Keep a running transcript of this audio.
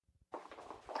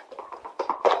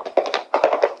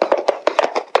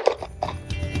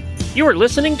You are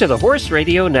listening to the Horse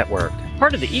Radio Network,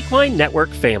 part of the Equine Network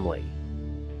family.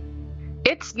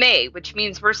 It's May, which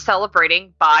means we're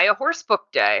celebrating Buy a Horse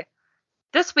Book Day.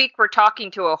 This week we're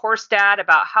talking to a horse dad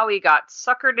about how he got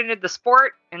suckered into the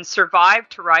sport and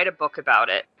survived to write a book about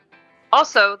it.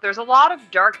 Also, there's a lot of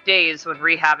dark days when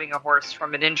rehabbing a horse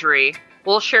from an injury.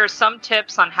 We'll share some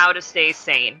tips on how to stay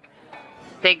sane.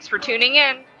 Thanks for tuning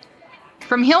in.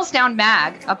 From Heels Down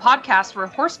Mag, a podcast where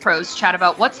horse pros chat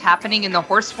about what's happening in the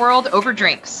horse world over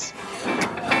drinks.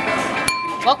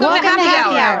 Welcome to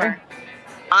Happy Hour.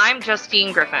 I'm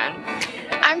Justine Griffin.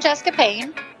 I'm Jessica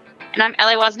Payne. And I'm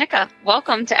Ellie Woznicka.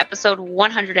 Welcome to episode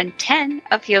 110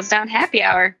 of Heels Down Happy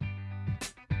Hour.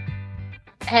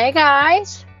 Hey,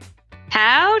 guys.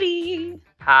 Howdy.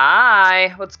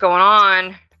 Hi, what's going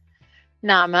on?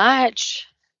 Not much.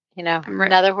 You know,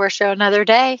 another horse show, another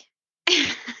day.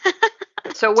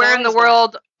 So where in the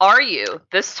world are you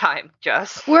this time,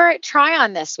 Jess? We're at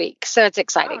Tryon this week, so it's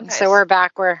exciting. Oh, nice. So we're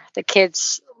back where the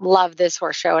kids love this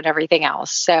horse show and everything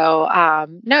else. So,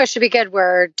 no, it should be good.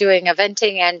 We're doing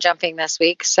eventing and jumping this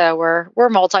week. So we're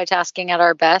multitasking at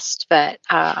our best, but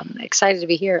excited to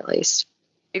be here at least.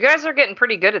 You guys are getting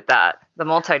pretty good at that, the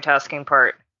multitasking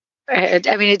part. I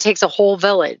mean, it takes a whole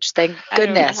village. Thank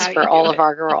goodness for all of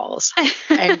our girls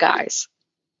and guys.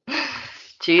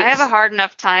 Jeez. I have a hard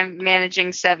enough time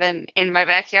managing 7 in my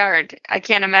backyard. I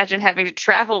can't imagine having to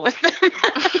travel with them.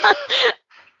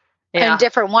 And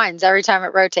different ones every time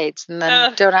it rotates. And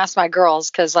then don't ask my girls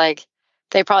because, like,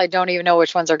 they probably don't even know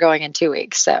which ones are going in 2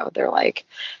 weeks. So they're like,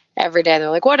 every day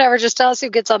they're like, whatever, just tell us who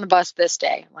gets on the bus this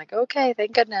day. I'm like, okay,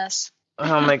 thank goodness.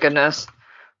 Oh, my goodness.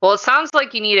 Well, it sounds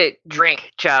like you need a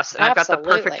drink, Jess. And Absolutely. I've got the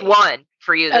perfect one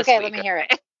for you this week. Okay, let me hear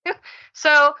it.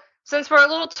 So, since we're a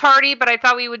little tardy, but I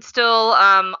thought we would still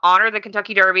honor the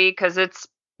Kentucky Derby because it's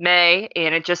May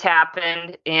and it just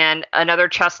happened, and another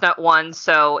chestnut won,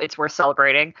 so it's worth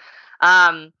celebrating.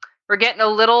 We're getting a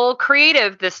little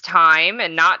creative this time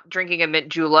and not drinking a mint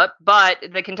julep, but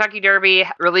the Kentucky Derby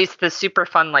released this super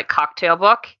fun cocktail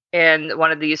book, and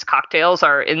one of these cocktails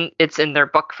it's in their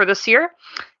book for this year.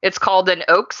 It's called an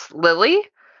Oaks Lily,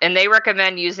 and they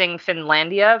recommend using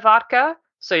Finlandia vodka.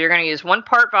 So you're going to use 1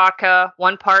 part vodka,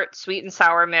 1 part sweet and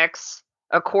sour mix,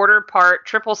 1/4 part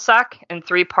triple sec, and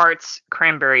 3 parts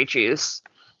cranberry juice.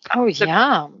 Oh,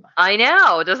 yum. I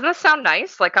know. Doesn't this sound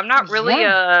nice? Like, I'm not really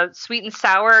a sweet and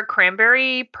sour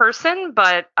cranberry person,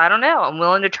 but I don't know. I'm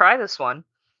willing to try this one.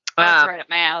 That's right up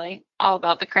my alley. All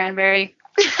about the cranberry.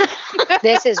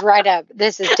 This is right up.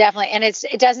 This is definitely, and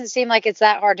it doesn't seem like it's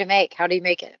that hard to make. How do you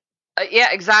make it? Yeah,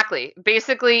 exactly.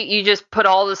 Basically, you just put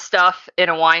all the stuff in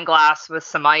a wine glass with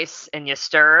some ice and you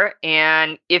stir.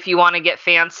 And if you want to get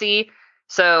fancy,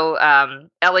 so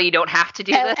Ellie, you don't have to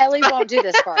do this. Ellie won't do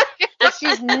this part. But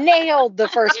she's nailed the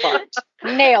first part.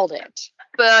 Nailed it.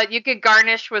 But you could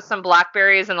garnish with some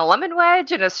blackberries and a lemon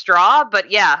wedge and a straw. But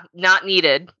yeah, not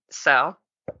needed. So.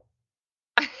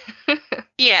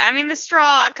 Yeah, I mean, the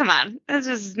straw, come on. It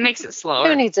just makes it slower.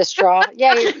 Who needs a straw?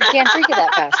 Yeah, you can't drink it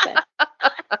that fast then.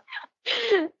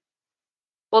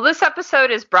 Well, this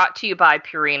episode is brought to you by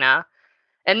Purina.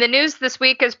 And the news this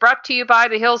week is brought to you by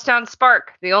the Hillsdown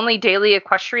Spark, the only daily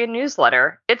equestrian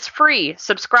newsletter. It's free.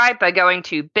 Subscribe by going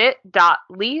to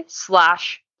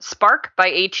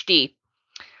bit.ly/sparkbyhd.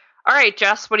 All right,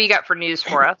 Jess, what do you got for news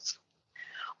for us?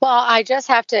 Well, I just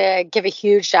have to give a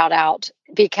huge shout out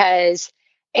because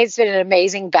it's been an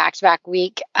amazing back-to-back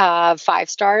week of 5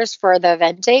 stars for the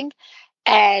eventing.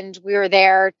 And we were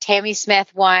there. Tammy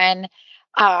Smith won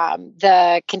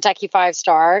the Kentucky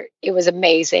 5-star. It was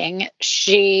amazing.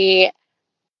 She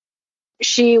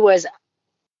was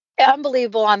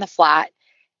unbelievable on the flat.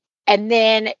 And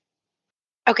then,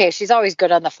 okay, she's always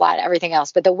good on the flat, everything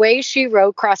else. But the way she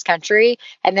rode cross country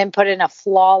and then put in a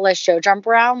flawless show jump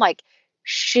around,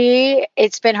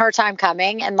 it's been her time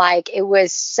coming, and it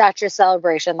was such a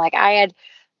celebration. I had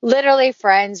literally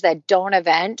friends that don't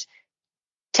event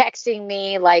texting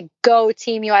me go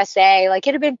Team USA. It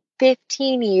had been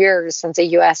 15 years since a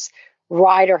US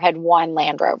rider had won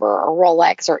Land Rover or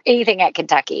Rolex or anything at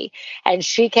Kentucky. And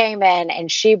she came in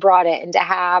and she brought it, and to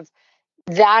have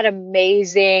that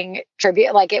amazing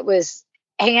tribute, it was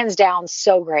hands down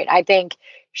so great. I think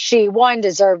she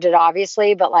deserved it,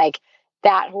 obviously, but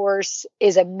that horse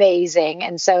is amazing.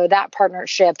 And so that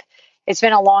partnership, it's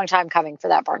been a long time coming for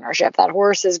that partnership. That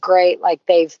horse is great.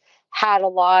 They've had a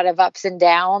lot of ups and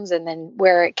downs, and then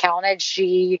where it counted,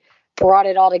 she brought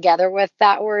it all together with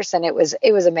that horse, and it was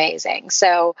amazing.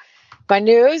 So my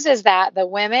news is that the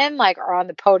women are on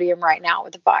the podium right now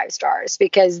with the 5 stars,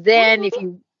 because then if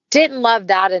you didn't love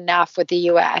that enough with the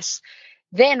US,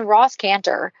 then Ross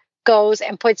Cantor goes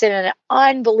and puts in an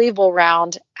unbelievable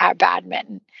round at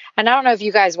badminton. And I don't know if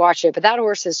you guys watch it, but that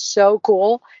horse is so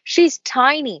cool. She's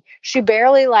tiny. She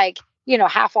barely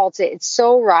half vaults it. It's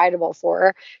so rideable for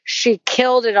her. She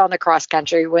killed it on the cross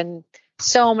country when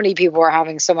so many people were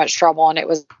having so much trouble and it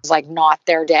was like not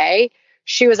their day.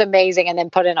 She was amazing, and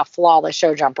then put in a flawless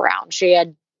show jump around. She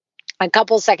had a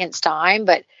couple seconds time,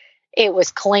 but it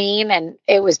was clean and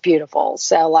it was beautiful.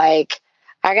 So like,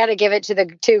 I got to give it to the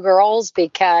two girls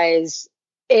because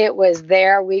it was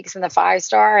their weeks in the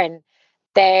 5-star, and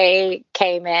they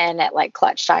came in at like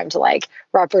clutch time to like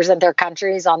represent their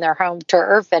countries on their home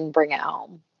turf and bring it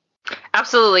home.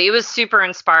 Absolutely. It was super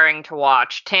inspiring to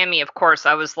watch. Tammy, of course,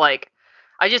 I was like,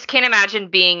 I just can't imagine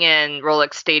being in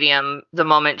Rolex Stadium the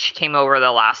moment she came over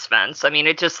the last fence. I mean,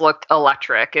 it just looked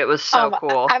electric. It was so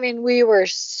cool. I mean,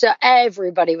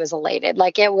 everybody was elated.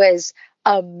 Like, it was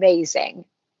amazing.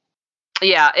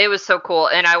 Yeah, it was so cool.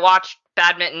 And I watched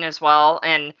badminton as well.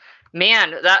 And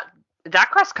man,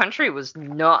 that cross country was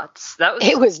nuts.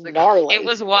 It was gnarly. It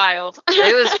was wild.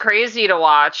 It was crazy to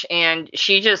watch. And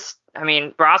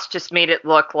Ross just made it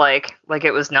look like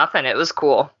it was nothing. It was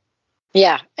cool.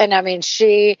 Yeah. And I mean,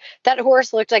 that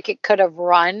horse looked like it could have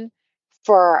run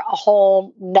for a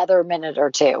whole another minute or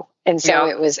two. And so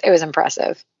it was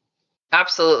impressive.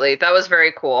 Absolutely. That was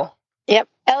very cool. Yep.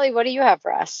 Ellie, what do you have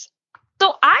for us?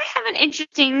 So I have an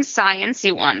interesting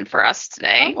science-y one for us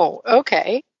today. Oh,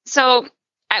 okay. So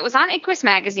I was on Equus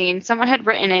Magazine. Someone had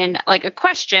written in like a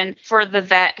question for the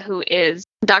vet who is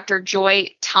Dr.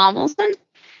 Joy Tomlinson.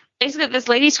 Basically, this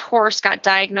lady's horse got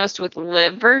diagnosed with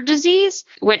liver disease,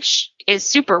 which is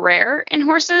super rare in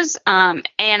horses. And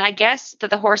I guess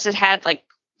that the horse had like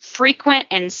frequent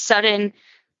and sudden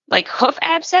like hoof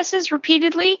abscesses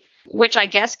repeatedly, which I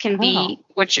guess can be,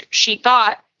 which she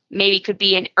thought maybe could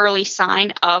be an early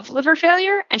sign of liver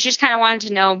failure. And she just kind of wanted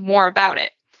to know more about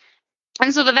it.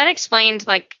 And so the vet explained,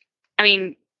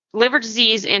 liver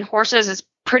disease in horses is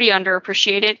pretty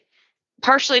underappreciated,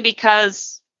 partially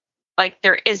because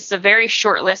there is a very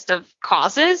short list of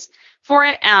causes for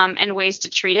it and ways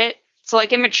to treat it. So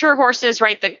in mature horses,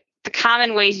 right, the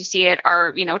common ways you see it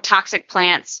are, toxic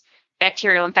plants,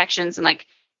 bacterial infections, and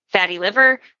fatty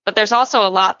liver. But there's also a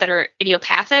lot that are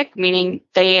idiopathic, meaning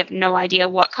they have no idea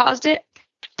what caused it.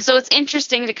 So it's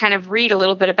interesting to kind of read a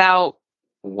little bit about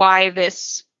why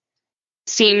this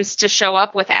seems to show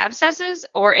up with abscesses,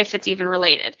 or if it's even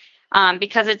related,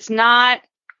 because it's not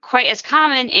quite as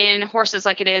common in horses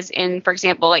like it is in, for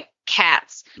example,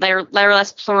 cats. They're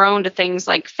less prone to things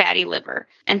like fatty liver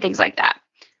and things like that.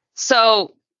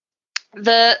 So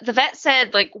the vet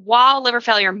said, while liver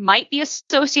failure might be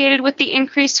associated with the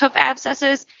increased hoof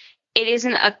abscesses, it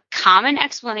isn't a common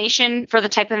explanation for the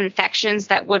type of infections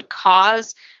that would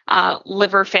cause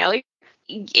liver failure.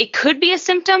 It could be a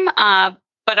symptom,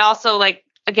 but also,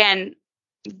 again,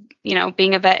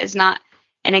 being a vet is not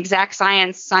an exact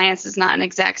science. Science is not an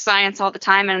exact science all the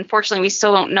time. And unfortunately, we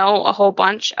still don't know a whole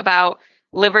bunch about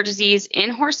liver disease in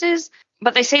horses.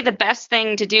 But they say the best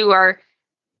thing to do are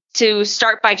to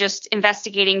start by just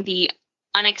investigating the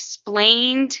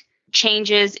unexplained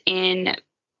changes in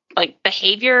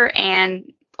behavior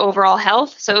and overall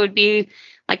health. So it would be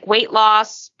weight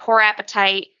loss, poor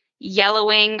appetite,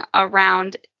 yellowing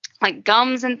around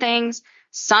gums and things,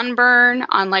 sunburn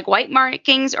on white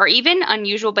markings, or even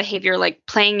unusual behavior like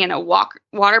playing in a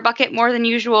water bucket more than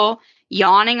usual,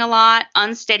 yawning a lot,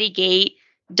 unsteady gait,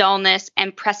 dullness,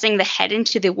 and pressing the head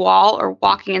into the wall or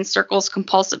walking in circles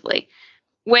compulsively.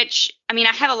 Which, I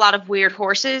have a lot of weird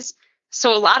horses,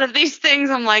 so a lot of these things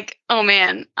I'm oh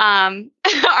man,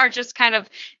 are just kind of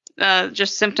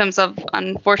just symptoms of,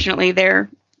 unfortunately, they're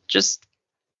just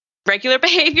regular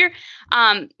behavior.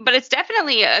 But it's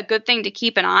definitely a good thing to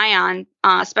keep an eye on,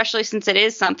 especially since it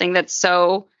is something that's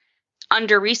so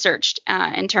under-researched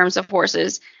in terms of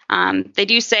horses. They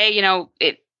do say,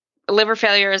 liver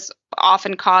failure is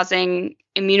often causing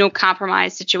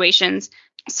immunocompromised situations.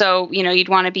 So, you'd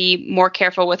want to be more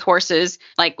careful with horses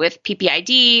with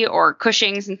PPID or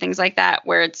Cushing's and things like that,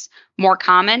 where it's more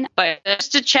common. But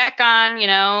just to check on,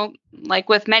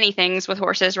 with many things with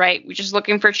horses, right? We're just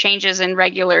looking for changes in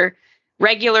regular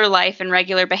life and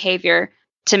regular behavior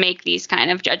to make these kind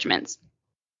of judgments.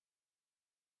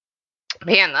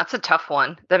 Man, that's a tough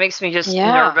one. That makes me just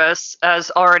nervous as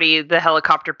already the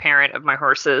helicopter parent of my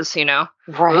horses, Right.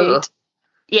 Ugh.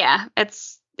 Yeah,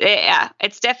 it's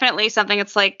definitely something.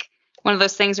 It's one of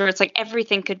those things where it's like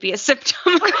everything could be a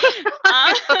symptom.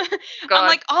 I'm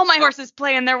like, all my horses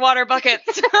play in their water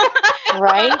buckets.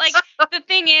 Right. Like the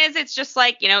thing is, it's just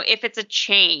like, if it's a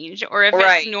change or if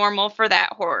it's normal for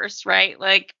that horse, right?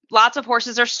 Like lots of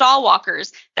horses are stall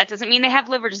walkers. That doesn't mean they have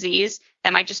liver disease.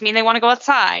 That might just mean they want to go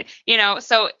outside,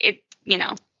 so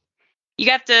you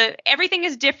have to, everything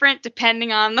is different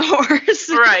depending on the horse.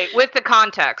 Right. With the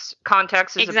context.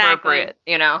 Context is appropriate,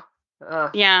 Yeah.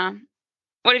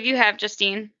 What have you have,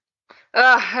 Justine?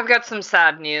 I've got some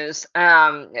sad news.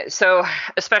 So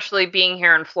especially being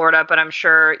here in Florida, but I'm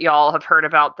sure y'all have heard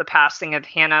about the passing of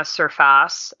Hannah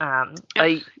Surface,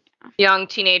 a young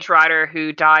teenage rider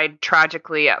who died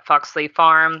tragically at Foxley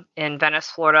Farm in Venice,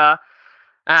 Florida,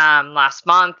 last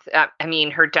month. I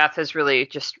mean, her death has really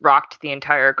just rocked the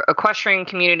entire equestrian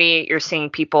community. You're seeing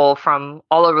people from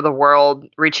all over the world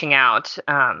reaching out,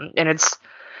 and it's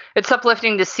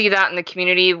uplifting to see that in the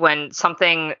community when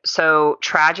something so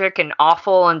tragic and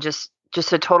awful and just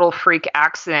a total freak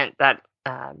accident that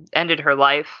ended her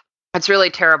life. It's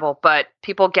really terrible, but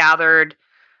people gathered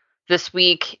this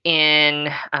week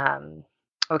in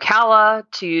Ocala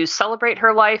to celebrate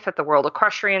her life at the World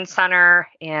Equestrian Center.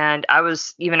 And I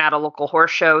was even at a local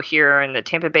horse show here in the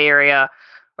Tampa Bay area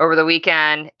over the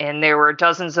weekend, and there were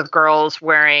dozens of girls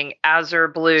wearing azure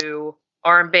blue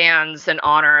armbands in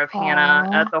honor of Hannah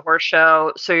at the horse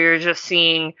show. So you're just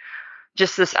seeing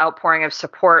just this outpouring of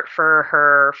support for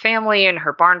her family and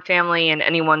her barn family and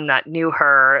anyone that knew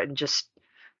her, and just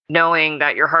knowing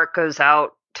that your heart goes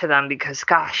out to them because,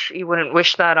 gosh, you wouldn't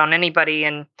wish that on anybody.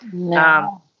 And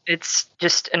it's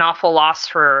just an awful loss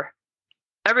for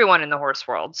everyone in the horse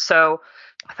world. So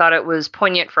I thought it was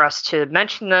poignant for us to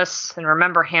mention this and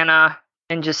remember Hannah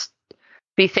and just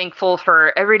be thankful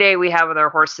for every day we have with our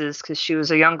horses, because she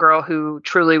was a young girl who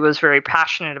truly was very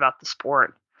passionate about the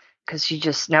sport, because you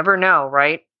just never know,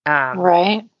 right?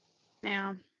 Right.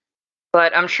 Yeah.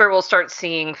 But I'm sure we'll start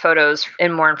seeing photos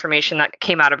and more information that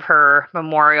came out of her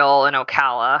memorial in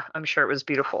Ocala. I'm sure it was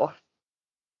beautiful.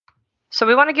 So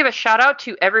we want to give a shout out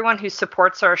to everyone who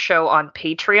supports our show on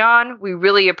Patreon. We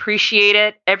really appreciate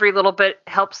it. Every little bit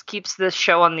keeps this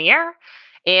show on the air.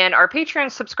 And our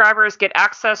Patreon subscribers get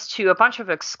access to a bunch of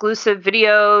exclusive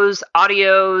videos,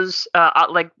 audios,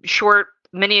 like short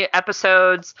mini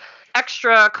episodes,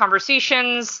 extra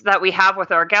conversations that we have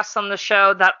with our guests on the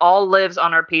show. That all lives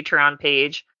on our Patreon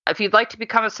page. If you'd like to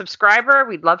become a subscriber,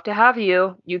 we'd love to have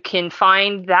you. You can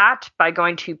find that by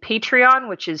going to Patreon,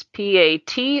 which is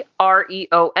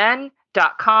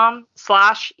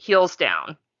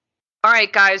patreon.com/heelsdown. All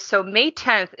right, guys. So May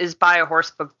 10th is Buy a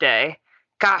Horse Book Day.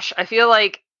 Gosh, I feel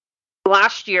like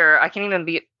last year, I can't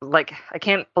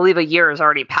believe a year has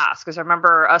already passed, because I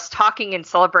remember us talking and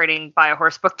celebrating Buy a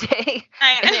Horse Book Day.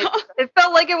 I know. It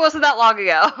felt like it wasn't that long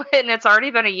ago, and it's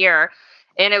already been a year.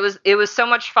 And it was so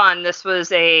much fun. This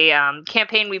was a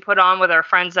campaign we put on with our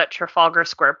friends at Trafalgar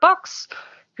Square Books,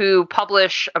 who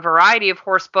publish a variety of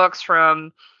horse books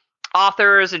from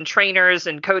authors and trainers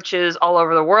and coaches all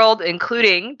over the world,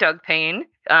 including Doug Payne.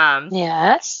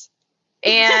 Yes.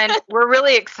 And we're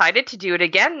really excited to do it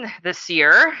again this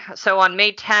year. So on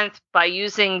May 10th, by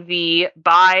using the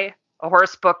Buy a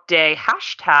Horse Book Day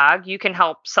hashtag, you can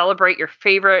help celebrate your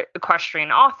favorite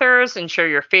equestrian authors and share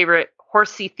your favorite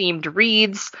horsey-themed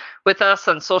reads with us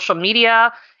on social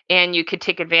media. And you could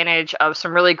take advantage of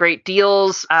some really great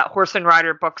deals at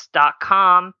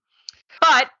horseandriderbooks.com.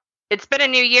 But it's been a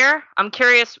new year. I'm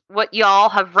curious what y'all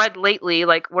have read lately.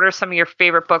 Like, what are some of your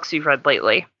favorite books you've read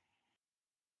lately?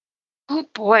 Oh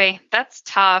boy, that's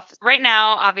tough. Right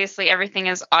now, obviously, everything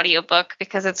is audiobook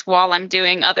because it's while I'm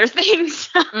doing other things.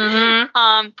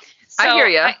 Mm-hmm. I hear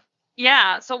you.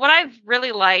 So what I've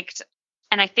really liked,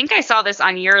 and I think I saw this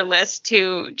on your list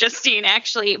too, Justine,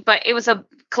 actually, but it was a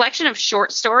collection of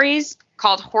short stories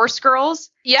called Horse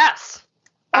Girls. Yes.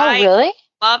 Really?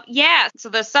 So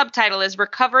the subtitle is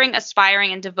Recovering,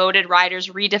 Aspiring, and Devoted Riders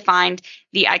Redefined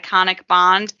the Iconic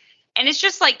Bond. And it's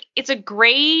just like, it's a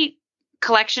great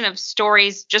collection of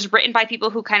stories just written by people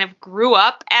who kind of grew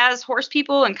up as horse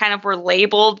people and kind of were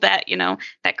labeled that,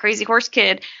 that crazy horse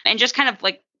kid, and just kind of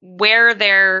like where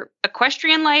their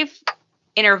equestrian life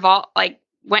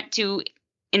went to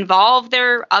involve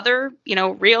their other,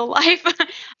 real life.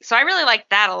 So I really like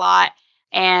that a lot.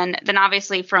 And then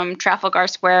obviously from Trafalgar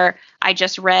Square, I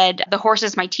just read The Horse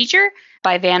is My Teacher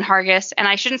by Van Hargis. And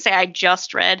I shouldn't say I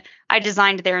just read, I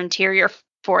designed their interior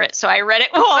for it. So I read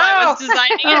it while I was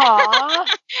designing it. Aww,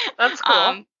 that's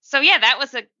cool. So yeah, that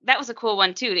was a cool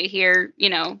one too, to hear,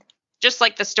 just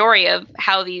like the story of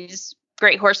how these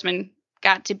great horsemen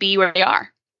got to be where they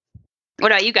are.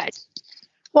 What about you guys?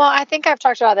 Well, I think I've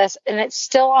talked about this and it's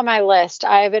still on my list.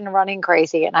 I've been running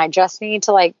crazy and I just need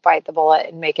to like bite the bullet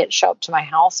and make it show up to my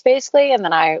house basically. And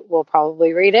then I will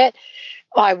probably read it.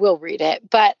 Well, I will read it,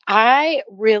 but I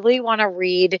really want to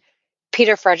read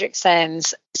Peter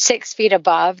Fredrickson's 6 Feet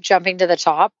Above, Jumping to the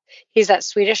Top. He's that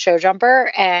Swedish show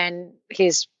jumper and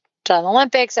he's done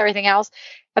Olympics, everything else.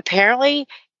 Apparently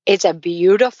it's a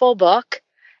beautiful book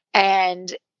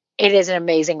and it is an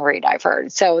amazing read, I've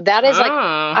heard. So that is like,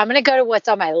 I'm going to go to what's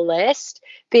on my list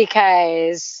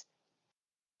because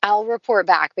I'll report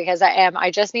back because I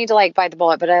just need to like bite the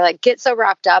bullet, but I like get so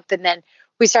wrapped up and then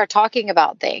we start talking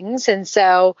about things. And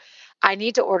so I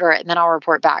need to order it and then I'll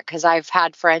report back because I've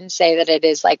had friends say that it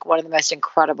is like one of the most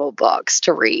incredible books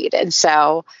to read. And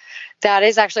so that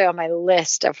is actually on my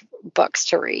list of books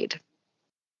to read.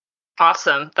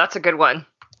 Awesome. That's a good one.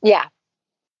 Yeah.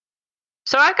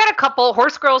 So I've got a couple.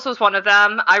 Horse Girls was one of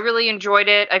them. I really enjoyed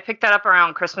it. I picked that up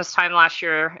around Christmas time last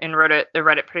year and read it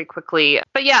pretty quickly.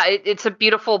 But yeah, it's a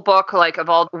beautiful book, like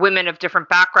of all women of different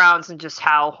backgrounds and just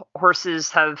how horses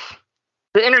have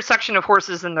the intersection of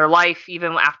horses in their life,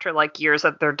 even after like years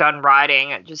that they're done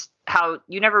riding, and just how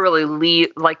you never really leave,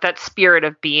 like that spirit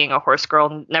of being a horse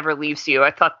girl never leaves you.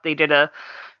 I thought they did a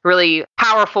really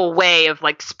powerful way of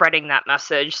like spreading that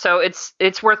message. So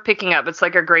it's worth picking up. It's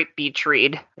like a great beach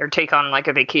read or take on like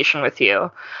a vacation with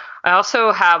you. I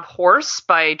also have Horse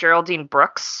by Geraldine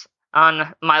Brooks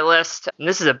on my list. And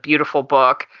this is a beautiful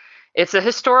book. It's a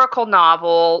historical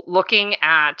novel looking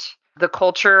at the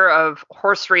culture of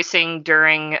horse racing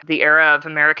during the era of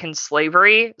American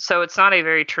slavery. So it's not a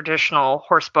very traditional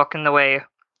horse book in the way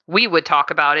we would talk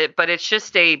about it, but it's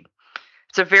a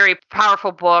very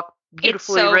powerful book,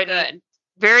 beautifully written, good.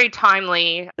 Very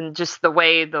timely, and just the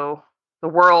way the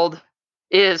world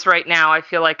is right now. I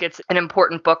feel like it's an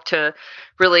important book to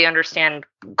really understand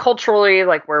culturally,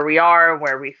 like where we are,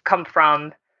 where we've come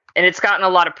from. And it's gotten a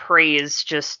lot of praise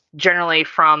just generally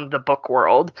from the book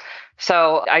world.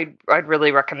 So I'd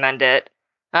really recommend it.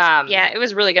 Yeah, it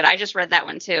was really good. I just read that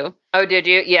one too. Oh, did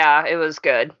you? Yeah, it was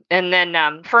good. And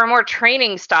then for a more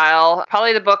training style,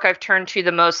 probably the book I've turned to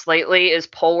the most lately is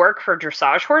Pole Work for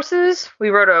Dressage Horses. We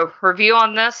wrote a review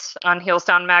on this on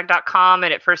heelsdownmag.com,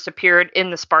 and it first appeared in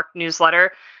the Spark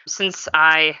newsletter. Since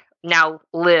I now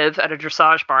live at a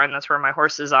dressage barn, that's where my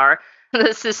horses are.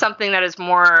 This is something that is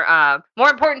more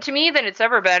important to me than it's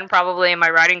ever been probably in my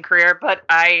riding career, but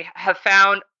I have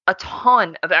found a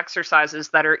ton of exercises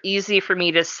that are easy for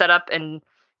me to set up and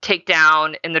take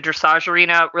down in the dressage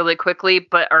arena really quickly,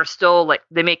 but are still like,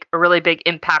 they make a really big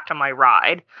impact on my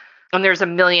ride. And there's a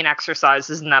million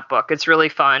exercises in that book. It's really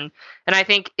fun. And I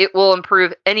think it will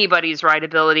improve anybody's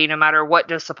rideability no matter what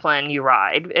discipline you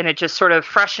ride. And it just sort of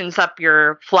freshens up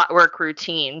your flat work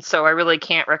routine. So I really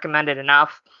can't recommend it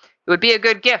enough. It would be a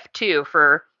good gift too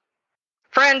for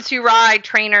friends who ride,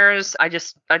 trainers. I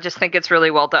just think it's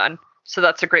really well done. So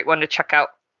that's a great one to check out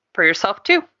for yourself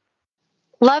too.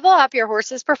 Level up your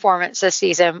horse's performance this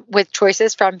season with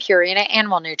choices from Purina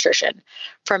Animal Nutrition.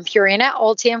 From Purina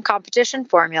Ultium Competition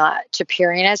Formula to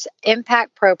Purina's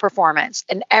Impact Pro Performance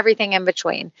and everything in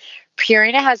between,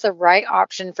 Purina has the right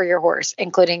option for your horse,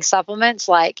 including supplements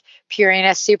like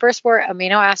Purina Super Sport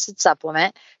Amino Acid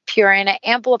Supplement, Purina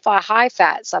Amplify High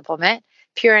Fat Supplement,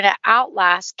 Purina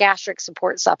Outlast Gastric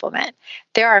Support Supplement.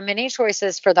 There are many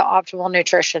choices for the optimal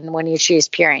nutrition when you choose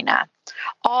Purina,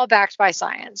 all backed by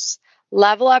science.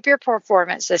 Level up your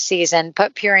performance this season.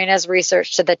 Put Purina's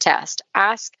research to the test.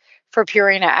 Ask for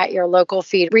Purina at your local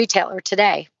feed retailer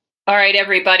today. All right,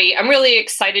 everybody. I'm really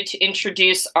excited to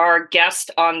introduce our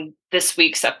guest on this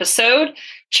week's episode.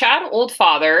 Chad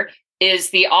Oldfather is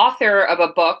the author of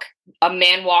a book, A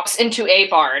Man Walks Into a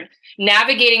Barn,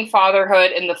 Navigating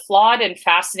Fatherhood in the Flawed and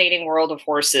Fascinating World of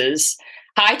Horses.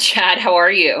 Hi, Chad. How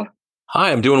are you?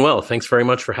 Hi, I'm doing well. Thanks very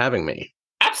much for having me.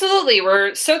 Absolutely.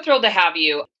 We're so thrilled to have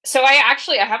you. So I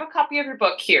have a copy of your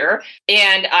book here,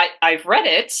 and I've read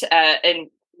it, and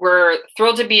we're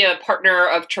thrilled to be a partner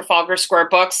of Trafalgar Square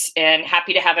Books and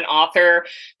happy to have an author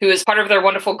who is part of their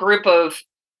wonderful group of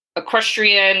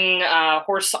equestrian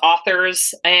horse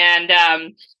authors. And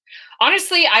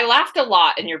honestly, I laughed a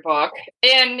lot in your book,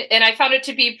 and I found it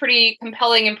to be pretty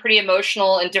compelling and pretty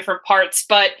emotional in different parts.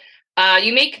 But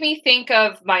you make me think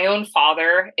of my own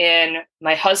father and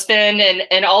my husband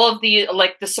and all of the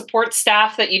support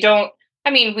staff that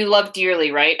we love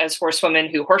dearly, right? As horsewomen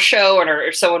who horse show and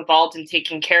are so involved in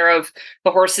taking care of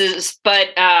the horses. But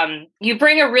you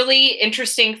bring a really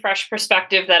interesting, fresh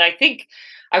perspective that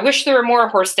I wish there were more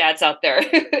horse dads out there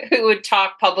who would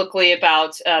talk publicly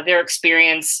about their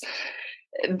experience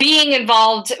being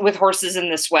involved with horses in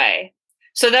this way.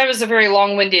 So that was a very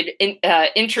long-winded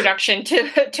introduction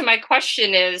to my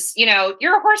question is,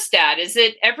 you're a horse dad. Is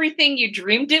it everything you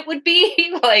dreamed it would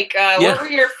be? What were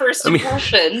your first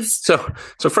impressions? So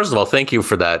first of all, thank you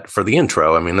for that, for the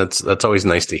intro. I mean, that's always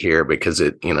nice to hear because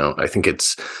I think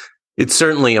it's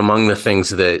certainly among the things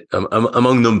that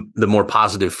among the more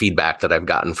positive feedback that I've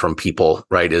gotten from people,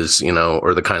 right, is,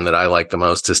 or the kind that I like the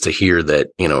most is to hear that,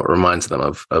 it reminds them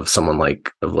of someone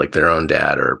like their own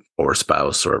dad or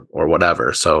spouse or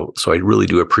whatever. So I really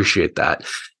do appreciate that.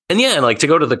 And yeah, and to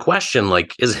go to the question,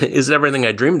 is it everything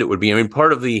I dreamed it would be? I mean,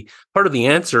 part of the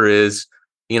answer is,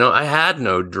 I had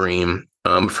no dream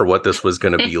for what this was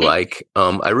going to be like.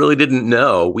 I really didn't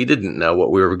know. We didn't know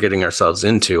what we were getting ourselves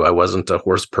into. I wasn't a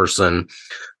horse person.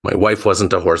 My wife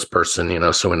wasn't a horse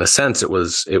person, so in a sense, it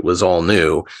was all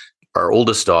new. Our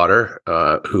oldest daughter,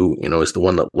 who, is the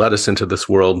one that led us into this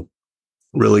world,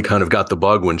 really kind of got the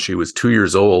bug when she was 2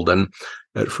 years old. And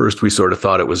at first we sort of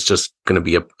thought it was just going to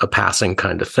be a passing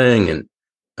kind of thing. And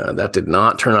that did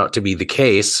not turn out to be the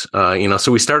case.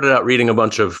 So we started out reading a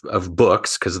bunch of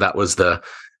books because that was the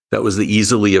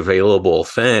easily available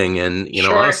thing. And,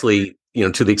 Sure. Honestly,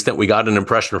 to the extent we got an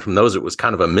impression from those, it was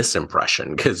kind of a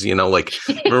misimpression because, I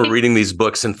remember reading these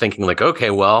books and thinking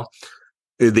okay, well,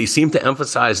 they seem to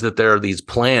emphasize that there are these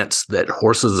plants that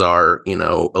horses are,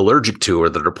 allergic to or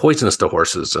that are poisonous to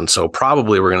horses. And so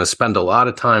probably we're going to spend a lot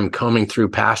of time combing through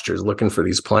pastures looking for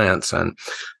these plants. And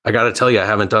I got to tell you, I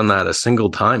haven't done that a single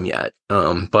time yet.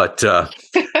 But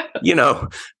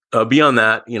beyond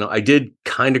that, I did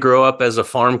kind of grow up as a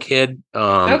farm kid.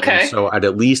 Okay. So I'd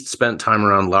at least spent time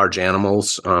around large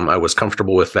animals. I was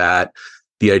comfortable with that.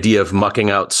 The idea of mucking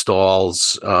out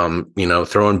stalls,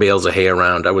 throwing bales of hay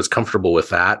around, I was comfortable with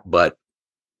that. But,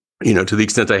 to the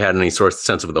extent I had any sort of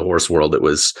sense of the horse world, it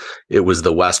was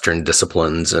the Western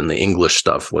disciplines, and the English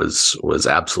stuff was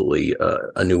absolutely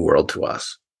a new world to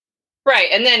us. Right.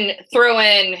 And then throw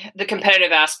in the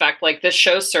competitive aspect, like the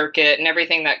show circuit and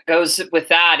everything that goes with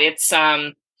that. It's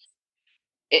a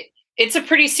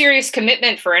pretty serious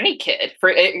commitment for any kid.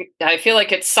 I feel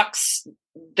like it sucks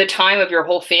the time of your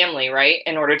whole family, right?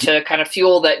 In order to kind of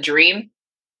fuel that dream.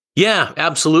 Yeah,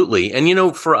 absolutely.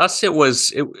 And, for us,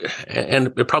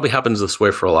 and it probably happens this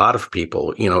way for a lot of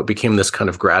people, it became this kind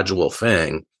of gradual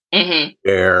thing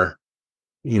where,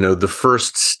 the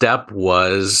first step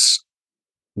was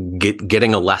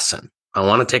getting a lesson. I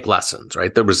want to take lessons,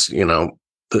 right? There was,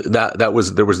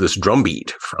 there was this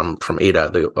drumbeat from Ada,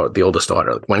 the oldest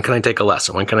daughter. When can I take a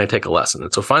lesson? When can I take a lesson?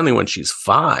 And so finally, when she's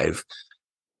 5,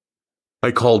 I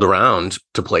called around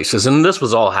to places, and this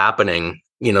was all happening.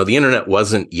 The internet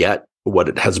wasn't yet what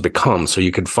it has become. So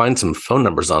you could find some phone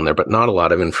numbers on there, but not a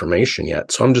lot of information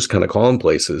yet. So I'm just kind of calling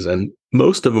places, and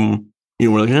most of them,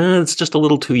 were like, it's just a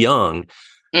little too young.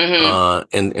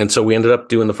 And so we ended up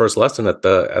doing the first lesson at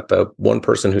the one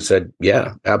person who said,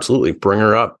 yeah, absolutely, bring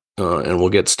her up, and we'll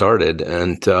get started.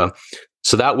 And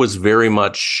so that was very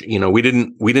much, we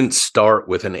didn't start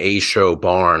with an A show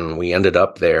barn. We ended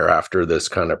up there after this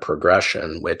kind of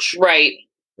progression, which, right.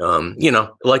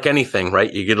 Like anything,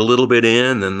 right? You get a little bit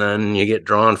in, and then you get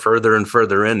drawn further and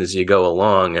further in as you go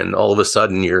along. And all of a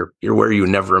sudden you're where you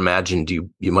never imagined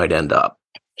you might end up.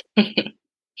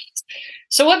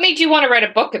 So what made you want to write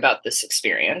a book about this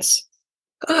experience?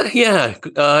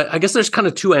 I guess there's kind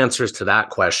of two answers to that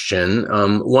question.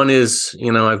 One is,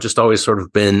 I've just always sort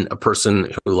of been a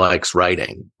person who likes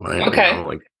writing, right?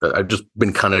 Okay. I've just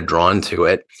been kind of drawn to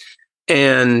it.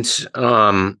 And,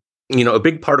 a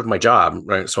big part of my job,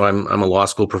 right? So I'm a law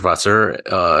school professor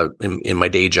in my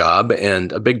day job.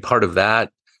 And a big part of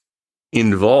that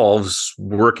involves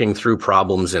working through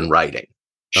problems in writing.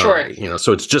 Sure.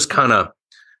 So it's just kind of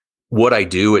what I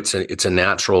do. It's a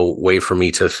natural way for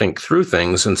me to think through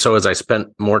things. And so as I spent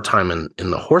more time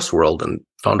in the horse world and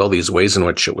found all these ways in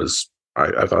which it was,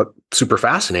 I thought, super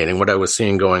fascinating what I was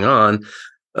seeing going on,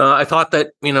 I thought that,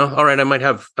 all right, I might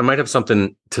have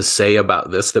something to say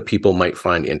about this that people might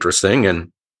find interesting. And,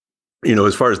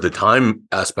 as far as the time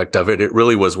aspect of it, it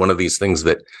really was one of these things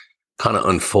that kind of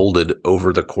unfolded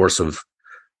over the course of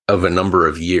a number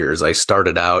of years. I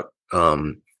started out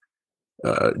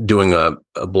doing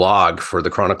a blog for the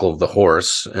Chronicle of the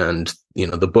Horse. And,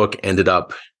 the book ended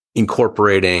up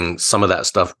incorporating some of that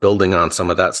stuff, building on some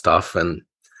of that stuff. And,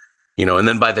 and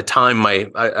then by the time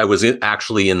I was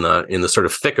actually in the sort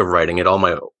of thick of writing it, all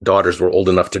my daughters were old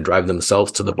enough to drive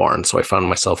themselves to the barn. So I found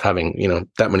myself having,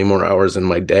 that many more hours in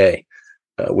my day,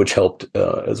 which helped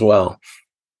as well.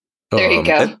 There you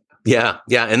go. Yeah.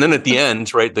 And then at the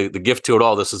end, right, the gift to it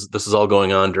all. This is all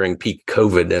going on during peak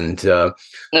COVID, and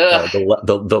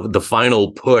the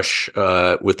final push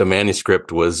with the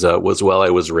manuscript was while I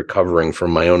was recovering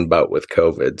from my own bout with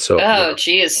COVID. So,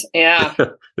 geez, yeah.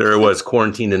 There it was,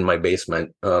 quarantined in my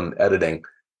basement, editing.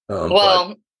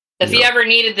 If you ever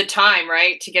needed the time,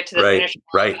 right, to get to the finish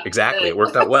line. Right, exactly. It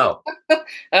worked out well.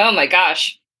 Oh my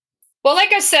gosh. Well,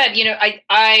 like I said,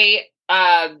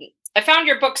 I found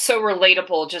your book so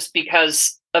relatable just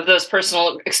because of those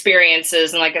personal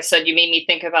experiences. And like I said, you made me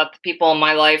think about the people in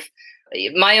my life.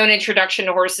 My own introduction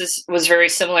to horses was very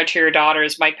similar to your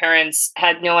daughter's. My parents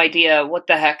had no idea what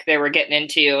the heck they were getting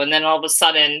into. And then all of a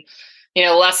sudden,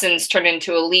 lessons turned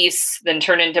into a lease, then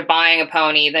turned into buying a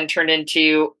pony, then turned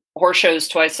into horse shows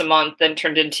twice a month, then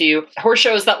turned into horse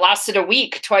shows that lasted a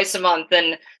week twice a month.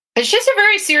 And it's just a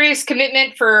very serious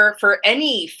commitment for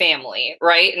any family,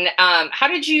 right? And how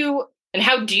do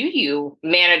you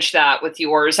manage that with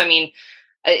yours? I mean,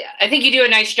 I think you do a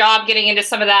nice job getting into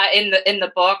some of that in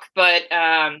the book, but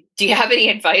do you have any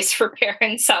advice for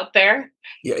parents out there?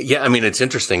 Yeah. I mean, it's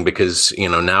interesting because,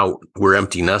 now we're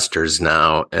empty nesters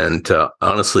now. And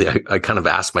honestly, I kind of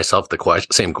asked myself the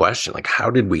same question, like, how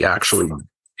did we actually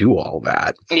do all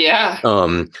that? Yeah.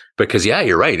 Because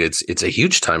you're right. It's a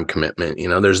huge time commitment.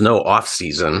 There's no off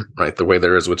season, right? The way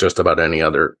there is with just about any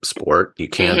other sport. You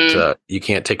can't you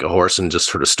can't take a horse and just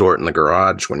sort of store it in the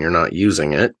garage when you're not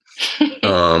using it.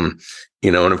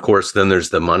 And of course, then there's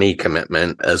the money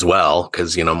commitment as well.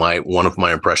 Because one of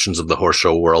my impressions of the horse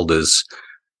show world is,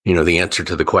 the answer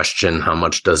to the question, how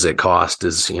much does it cost,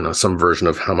 is some version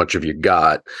of how much have you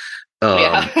got.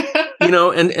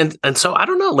 And so I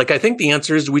don't know, like, I think the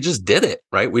answer is we just did it,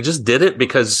 right? We just did it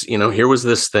because, here was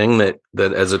this thing that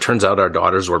as it turns out, our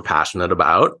daughters were passionate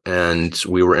about, and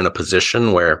we were in a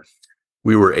position where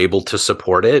we were able to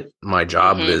support it. My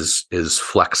job is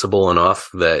flexible enough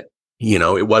that,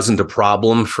 it wasn't a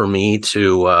problem for me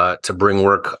to bring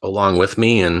work along with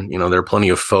me. And, there are plenty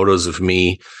of photos of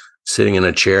me sitting in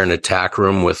a chair in a tack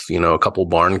room with, a couple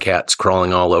barn cats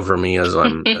crawling all over me as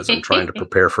I'm trying to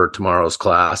prepare for tomorrow's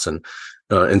class and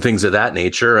things of that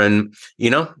nature. And,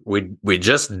 we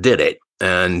just did it.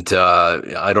 And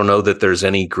I don't know that there's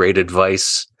any great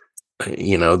advice,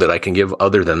 that I can give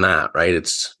other than that, right?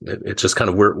 It's just kind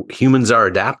of humans are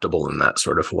adaptable in that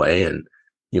sort of way, and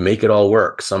you make it all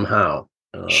work somehow.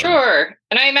 Sure.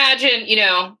 And I imagine,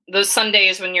 those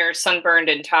Sundays when you're sunburned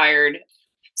and tired,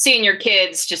 seeing your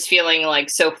kids just feeling like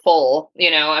so full,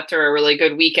 after a really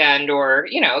good weekend or,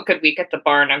 a good week at the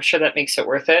barn, I'm sure that makes it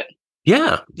worth it.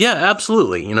 Yeah,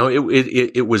 absolutely.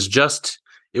 It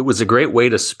was a great way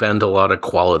to spend a lot of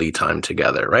quality time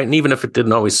together, right? And even if it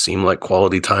didn't always seem like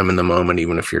quality time in the moment,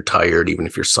 even if you're tired, even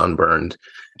if you're sunburned,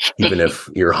 even if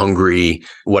you're hungry,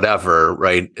 whatever,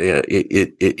 right?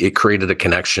 It created a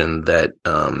connection that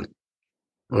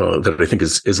that I think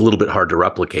is a little bit hard to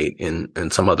replicate in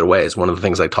some other ways. One of the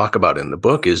things I talk about in the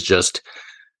book is just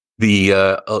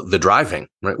the driving,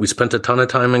 right? We spent a ton of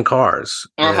time in cars,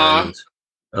 and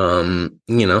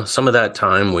some of that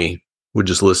time we would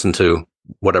just listen to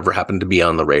whatever happened to be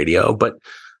on the radio. But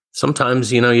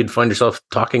sometimes, you'd find yourself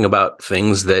talking about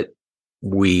things that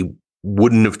we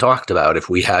wouldn't have talked about if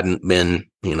we hadn't been,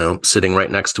 sitting right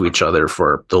next to each other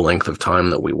for the length of time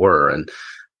that we were. And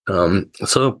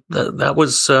so that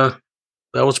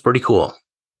was pretty cool.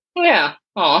 Yeah.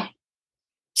 Aw.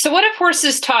 So what have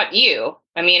horses taught you?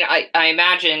 I mean, I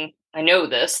imagine, I know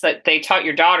this, that they taught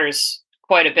your daughters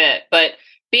quite a bit, but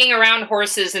being around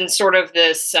horses in sort of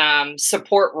this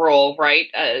support role, right?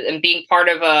 And being part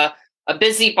of a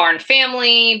busy barn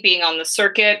family, being on the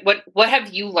circuit, what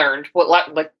have you learned?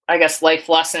 What I guess life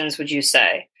lessons would you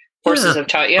say horses have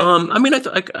taught you? I mean,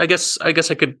 I guess I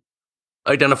could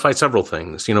identify several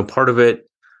things. Part of it,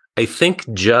 I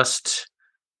think, just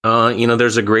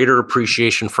there's a greater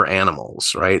appreciation for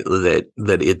animals, right?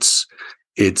 That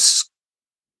it's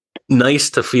nice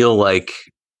to feel like,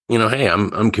 hey,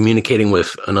 I'm communicating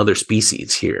with another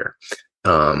species here.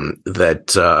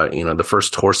 The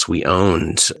first horse we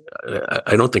owned,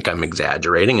 I don't think I'm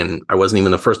exaggerating, and I wasn't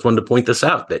even the first one to point this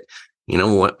out, that,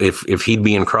 if he'd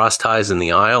be in cross ties in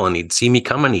the aisle and he'd see me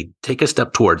coming, he'd take a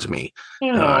step towards me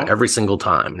every single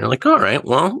time. And you're like, all right,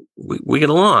 well, we get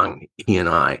along, he and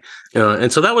I.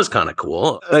 And so that was kind of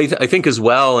cool. I think as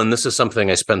well, and this is something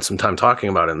I spent some time talking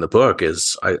about in the book,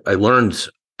 is I learned,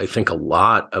 I think, a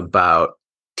lot about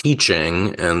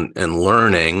teaching and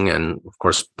learning. And of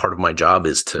course, part of my job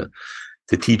is to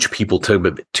teach people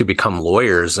to become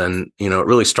lawyers. And, it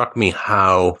really struck me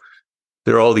how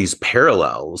there are all these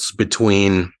parallels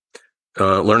between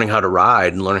learning how to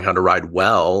ride and learning how to ride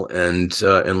well and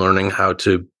learning how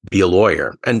to be a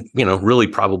lawyer and, really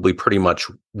probably pretty much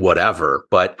whatever.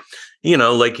 But,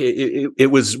 like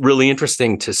it was really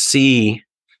interesting to see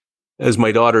as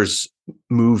my daughters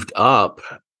moved up,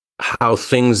 how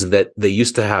things that they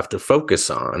used to have to focus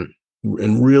on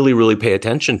and really, really pay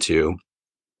attention to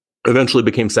eventually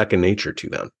became second nature to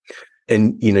them.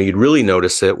 And, you'd really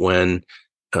notice it when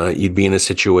you'd be in a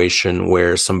situation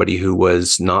where somebody who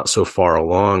was not so far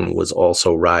along was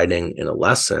also riding in a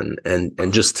lesson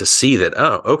and just to see that,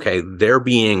 oh, okay, they're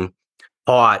being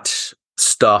taught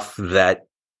stuff that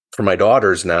for my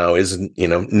daughters now is,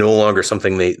 no longer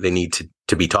something they need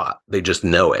to be taught. They just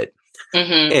know it.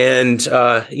 Mm-hmm. And,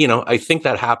 I think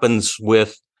that happens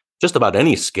with just about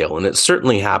any skill. And it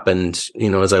certainly happened,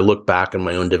 as I look back in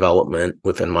my own development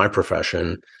within my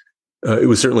profession, it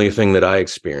was certainly a thing that I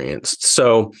experienced.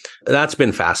 So that's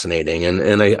been fascinating.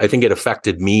 And I think it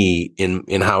affected me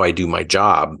in how I do my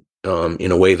job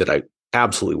in a way that I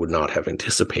absolutely would not have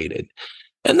anticipated.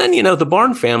 And then, the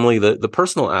Barn family, the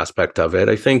personal aspect of it,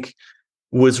 I think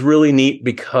was really neat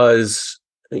because,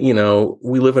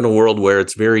 we live in a world where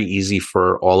it's very easy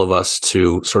for all of us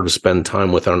to sort of spend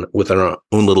time within our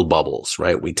own little bubbles,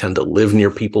 right? We tend to live near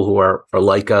people who are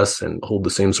like us and hold the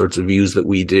same sorts of views that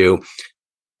we do.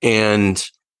 And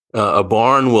a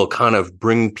barn will kind of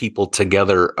bring people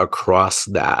together across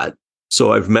that.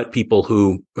 So I've met people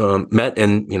who met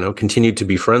and, continued to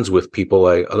be friends with people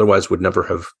I otherwise would never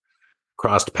have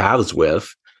crossed paths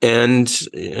with. And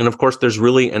of course, there's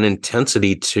really an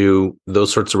intensity to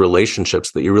those sorts of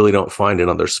relationships that you really don't find in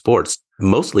other sports,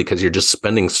 mostly because you're just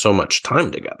spending so much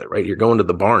time together, right? You're going to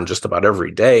the barn just about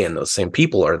every day, and those same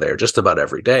people are there just about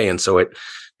every day. And so it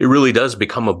really does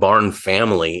become a barn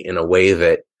family in a way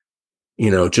that,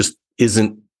 just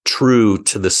isn't true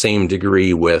to the same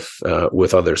degree with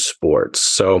other sports.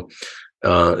 So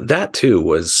that too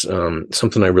was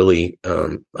something I really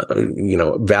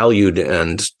valued,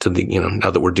 and to the now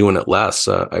that we're doing it less,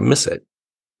 I miss it.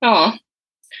 Oh,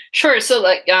 sure. So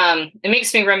it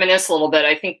makes me reminisce a little bit.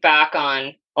 I think back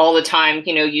on all the time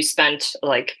you spent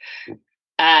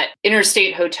at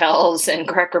interstate hotels and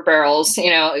Cracker Barrels,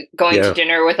 going to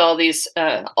dinner with all these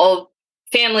all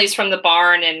families from the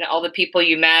barn and all the people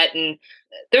you met. And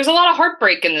there's a lot of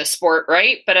heartbreak in this sport,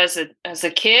 right? But as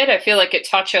a kid, I feel like it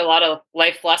taught you a lot of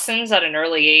life lessons at an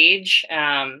early age.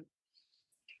 And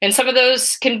some of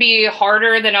those can be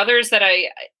harder than others that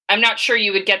I'm not sure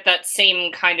you would get that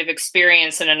same kind of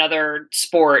experience in another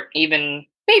sport, even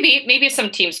maybe some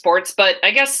team sports. But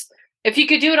I guess if you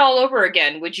could do it all over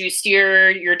again, would you steer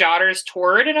your daughters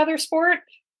toward another sport?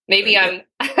 Maybe I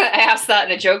asked that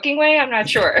in a joking way. I'm not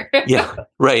sure. Yeah,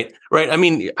 right. I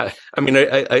mean,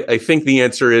 I think the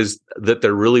answer is that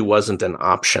there really wasn't an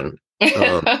option.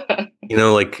 When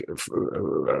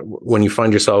you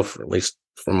find yourself, at least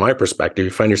from my perspective,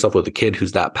 you find yourself with a kid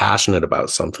who's that passionate about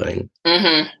something,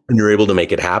 mm-hmm. and you're able to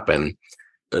make it happen.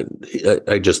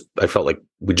 I felt like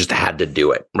we just had to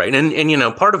do it, right?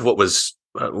 And part of what was.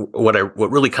 What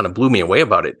really kind of blew me away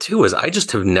about it too is I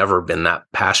just have never been that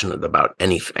passionate about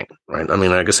anything, right? I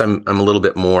mean, I guess I'm a little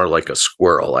bit more like a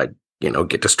squirrel. I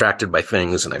get distracted by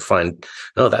things, and I find,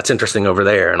 oh, that's interesting over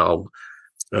there, and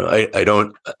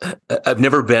I've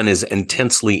never been as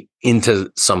intensely into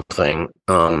something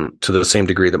to the same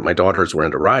degree that my daughters were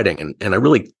into riding, and I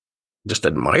really just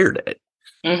admired it.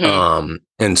 Mm-hmm.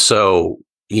 And so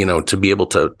to be able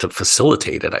to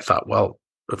facilitate it, I thought, well.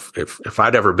 If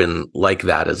I'd ever been like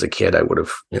that as a kid, I would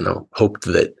have, hoped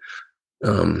that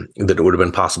that it would have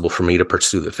been possible for me to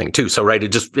pursue the thing too. So, right,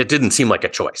 it didn't seem like a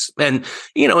choice. And,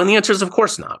 and the answer is, of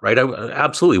course not, right? I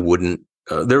absolutely wouldn't.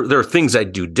 There are things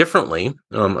I'd do differently.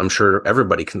 I'm sure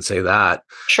everybody can say that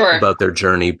about their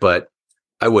journey, but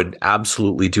I would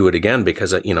absolutely do it again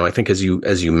because, I think as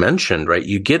you mentioned, right,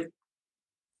 you get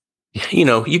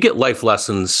life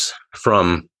lessons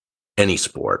from any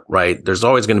sport, right? There's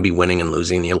always going to be winning and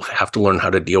losing. You'll have to learn how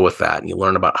to deal with that, and you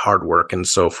learn about hard work and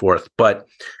so forth. But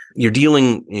you're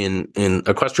dealing in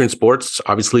equestrian sports,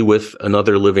 obviously, with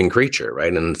another living creature,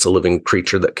 right? And it's a living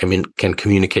creature that can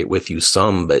communicate with you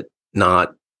some, but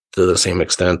not to the same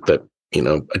extent that,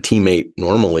 a teammate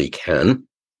normally can.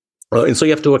 And so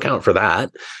you have to account for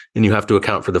that. And you have to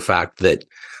account for the fact that,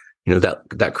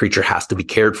 that creature has to be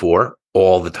cared for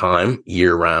all the time,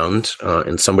 year round.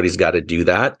 And somebody's got to do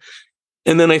that.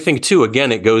 And then I think too,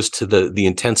 again, it goes to the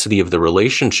intensity of the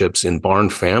relationships in barn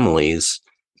families.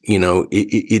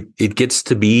 It gets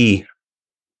to be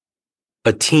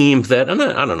a team that, and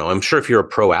I don't know, I'm sure if you're a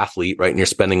pro athlete, right, and you're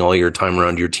spending all your time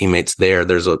around your teammates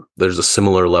there's a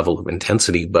similar level of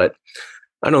intensity, but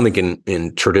I don't think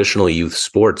in traditional youth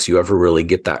sports, you ever really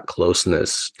get that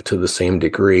closeness to the same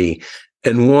degree.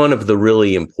 And one of the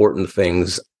really important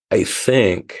things, I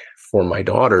think, for my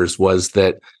daughters was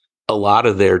that a lot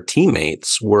of their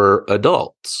teammates were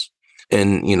adults.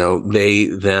 And, they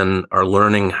then are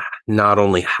learning not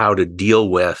only how to deal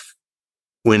with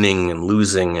winning and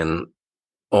losing and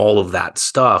all of that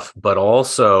stuff, but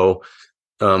also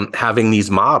having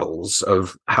these models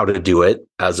of how to do it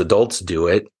as adults do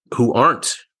it, who are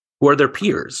their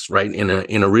peers, right?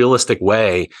 In a realistic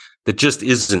way that just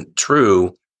isn't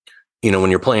true.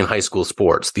 When you're playing high school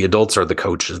sports, the adults are the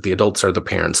coaches, the adults are the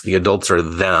parents, the adults are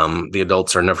them, the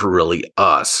adults are never really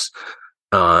us.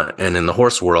 And in the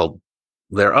horse world,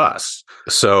 they're us.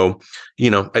 So,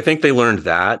 I think they learned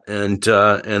that. And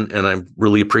I'm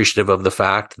really appreciative of the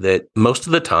fact that most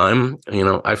of the time,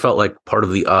 I felt like part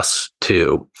of the us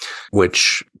too,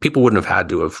 which people wouldn't have had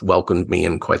to have welcomed me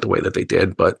in quite the way that they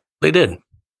did, but they did.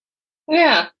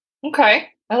 Yeah. Okay.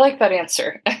 I like that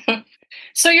answer.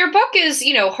 So your book is,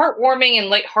 heartwarming and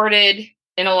lighthearted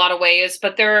in a lot of ways,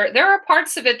 but there are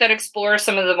parts of it that explore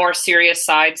some of the more serious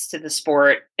sides to the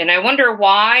sport. And I wonder,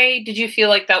 why did you feel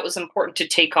like that was important to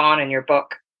take on in your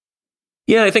book?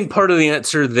 Yeah, I think part of the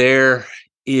answer there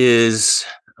is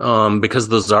because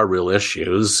those are real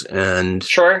issues, and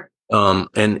sure. And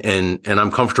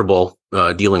I'm comfortable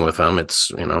dealing with them.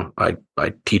 It's,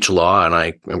 I teach law, and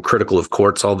I am critical of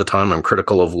courts all the time. I'm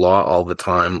critical of law all the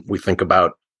time. We think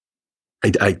about,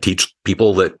 I teach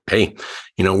people that, hey,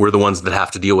 we're the ones that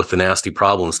have to deal with the nasty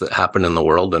problems that happen in the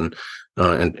world and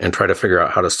try to figure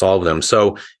out how to solve them.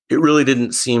 So it really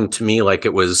didn't seem to me like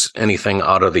it was anything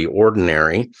out of the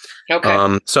ordinary.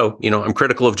 Okay. So, I'm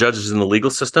critical of judges in the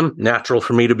legal system. Natural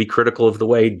for me to be critical of the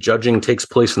way judging takes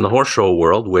place in the horse show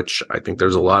world, which I think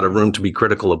there's a lot of room to be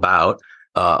critical about.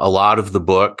 A lot of the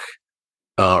book,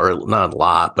 or not a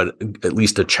lot, but at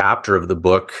least a chapter of the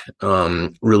book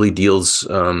really deals,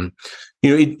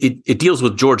 it deals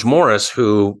with George Morris,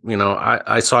 who,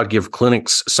 I saw give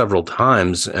clinics several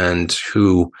times and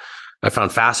who I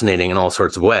found fascinating in all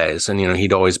sorts of ways. And,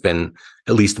 he'd always been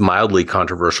at least mildly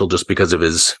controversial just because of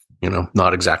his,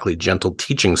 not exactly gentle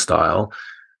teaching style.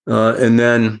 And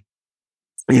then,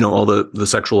 all the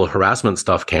sexual harassment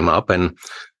stuff came up, and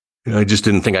I just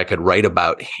didn't think I could write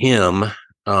about him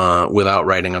without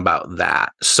writing about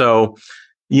that. So,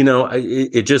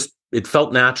 it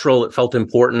felt natural. It felt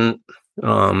important.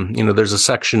 There's a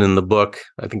section in the book,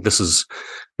 I think this is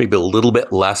maybe a little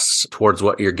bit less towards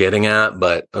what you're getting at,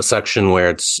 but a section where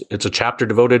it's a chapter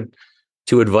devoted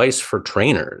to advice for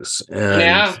trainers.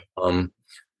 And,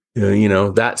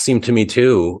 that seemed to me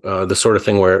too, the sort of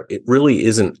thing where it really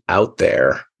isn't out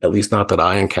there, at least not that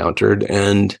I encountered.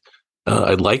 And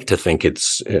I'd like to think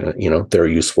it's, there are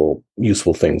useful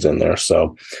things in there.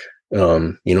 So,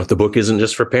 the book isn't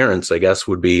just for parents, I guess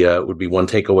would be one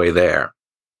takeaway there.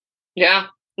 Yeah,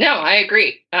 no, I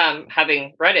agree.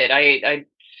 Having read it, I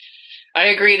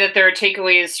agree that there are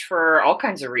takeaways for all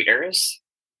kinds of readers.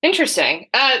 Interesting.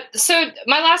 So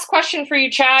my last question for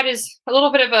you, Chad, is a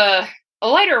little bit of a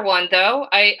lighter one, though.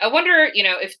 I wonder,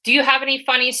 do you have any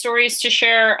funny stories to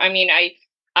share? I mean,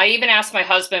 I even asked my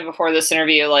husband before this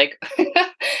interview, like,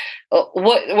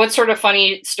 what sort of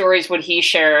funny stories would he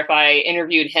share if I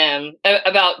interviewed him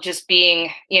about just being,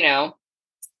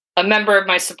 a member of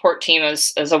my support team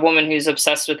as a woman who's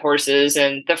obsessed with horses.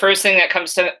 And the first thing that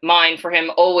comes to mind for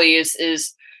him always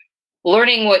is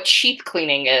learning what sheath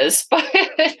cleaning is. But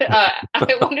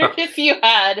I wondered if you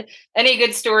had any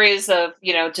good stories of,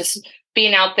 just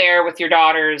being out there with your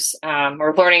daughters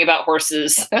or learning about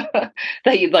horses that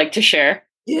you'd like to share.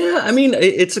 Yeah, I mean,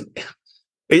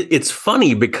 it's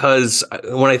funny because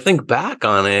when I think back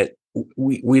on it,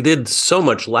 we did so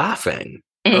much laughing.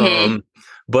 Mm-hmm.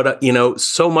 But,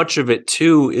 so much of it,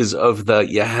 too, is of the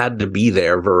you had to be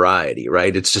there variety,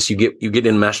 right? It's just you get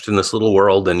enmeshed in this little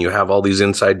world and you have all these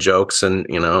inside jokes and,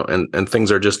 and things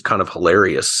are just kind of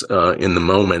hilarious in the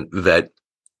moment that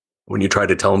when you try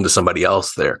to tell them to somebody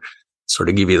else, they're sort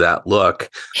of give you that look.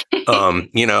 I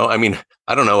mean,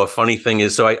 I don't know. A funny thing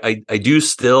is, so I do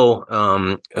still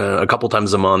a couple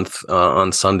times a month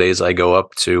on Sundays, I go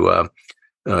up to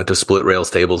Split Rail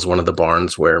Stables, one of the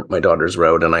barns where my daughters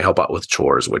rode, and I help out with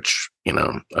chores, which,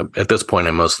 at this point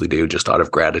I mostly do just out of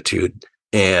gratitude.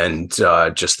 And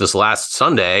just this last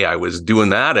Sunday, I was doing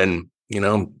that and,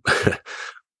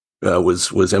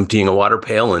 was emptying a water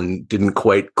pail and didn't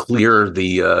quite clear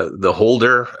the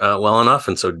holder well enough.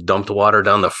 And so dumped water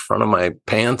down the front of my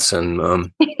pants. And,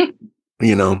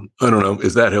 I don't know,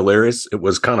 is that hilarious? It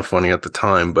was kind of funny at the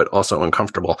time, but also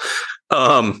uncomfortable.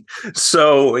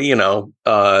 So,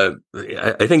 I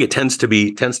think it tends to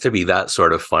be that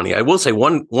sort of funny. I will say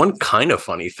one kind of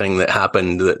funny thing that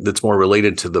happened that's more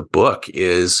related to the book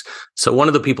is, so one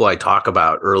of the people I talk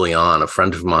about early on, a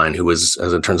friend of mine who was,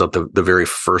 as it turns out, the very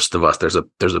first of us, there's a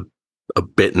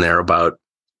bit in there about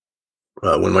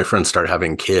when my friends started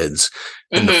having kids,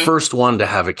 and the first one to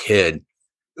have a kid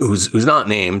who's not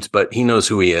named, but he knows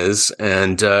who he is.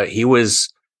 And he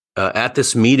was at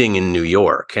this meeting in New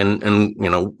York, and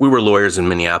we were lawyers in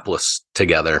Minneapolis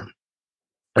together,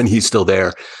 and he's still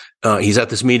there. He's at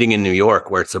this meeting in New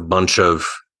York where it's a bunch of,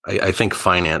 I think,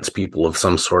 finance people of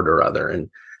some sort or other, and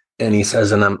he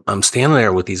says, and I'm standing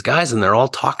there with these guys, and they're all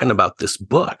talking about this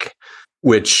book,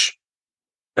 which,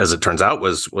 as it turns out,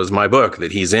 was my book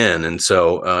that he's in, and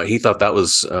so he thought that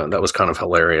was kind of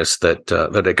hilarious that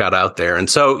it got out there, and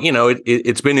so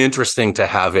it's been interesting to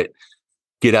have it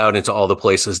get out into all the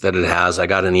places that it has. I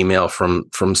got an email from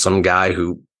some guy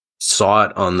who saw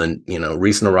it on the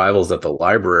recent arrivals at the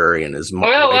library, and his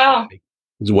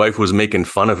wife was making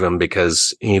fun of him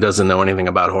because he doesn't know anything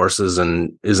about horses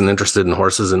and isn't interested in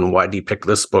horses, and why did he pick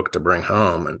this book to bring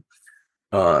home?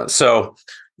 And so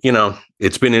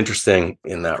it's been interesting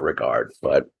in that regard.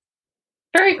 But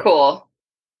very cool.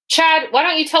 Chad, why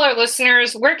don't you tell our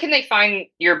listeners, where can they find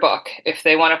your book if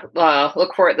they want to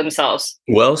look for it themselves?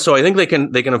 Well, so I think they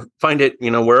can find it,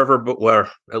 where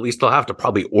at least they'll have to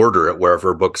probably order it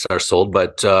wherever books are sold.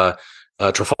 But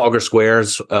Trafalgar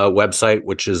Square's website,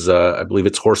 which is, I believe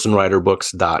it's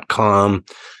horseandriderbooks.com,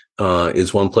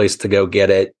 is one place to go get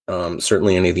it.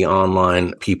 Certainly any of the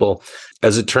online people.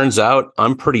 As it turns out,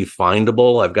 I'm pretty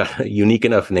findable. I've got a unique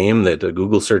enough name that a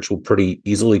Google search will pretty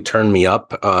easily turn me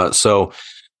up. So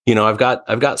I've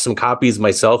got some copies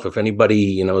myself. If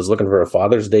anybody, is looking for a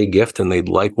Father's Day gift and they'd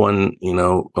like one,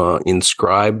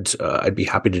 inscribed, I'd be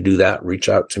happy to do that. Reach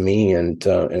out to me and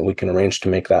we can arrange to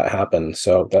make that happen.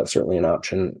 So that's certainly an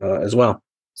option as well.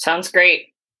 Sounds great.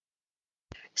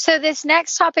 So this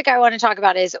next topic I want to talk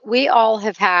about is, we all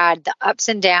have had the ups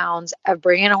and downs of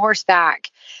bringing a horse back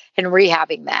and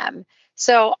rehabbing them.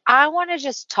 So I want to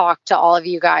just talk to all of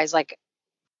you guys. Like,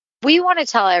 we want to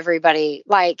tell everybody,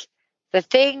 like, the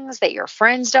things that your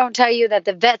friends don't tell you, that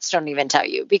the vets don't even tell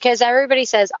you, because everybody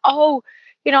says, oh,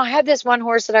 I had this one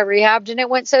horse that I rehabbed and it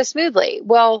went so smoothly.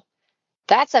 Well,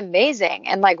 that's amazing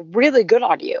and like really good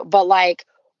on you. But like,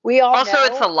 we all also know,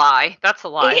 it's a lie. That's a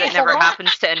lie. That never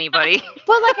happens to anybody.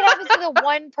 But like, it happens to the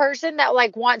one person that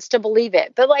like wants to believe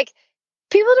it. But like,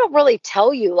 people don't really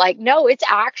tell you, like, no, it's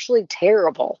actually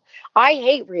terrible. I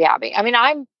hate rehabbing. I mean,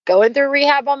 I'm going through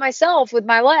rehab on myself with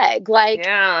my leg. Like,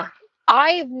 yeah.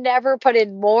 I've never put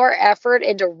in more effort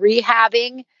into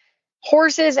rehabbing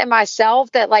horses and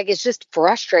myself that like, it's just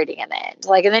frustrating in the end.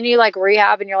 Like, and then you like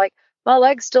rehab and you're like, my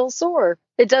leg's still sore.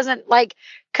 It doesn't like,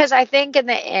 cause I think in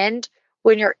the end,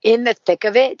 when you're in the thick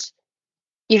of it,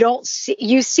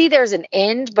 you see there's an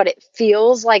end, but it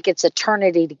feels like it's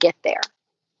eternity to get there.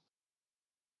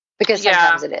 Because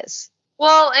sometimes it is.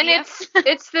 Well, and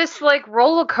it's this like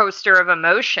roller coaster of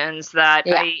emotions that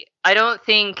I don't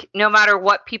think, no matter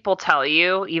what people tell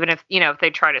you, even if, if they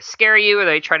try to scare you or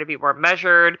they try to be more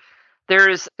measured,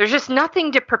 there's just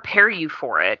nothing to prepare you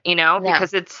for it,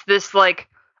 because it's this like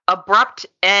abrupt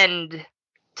end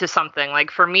to something. Like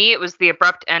for me, it was the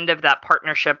abrupt end of that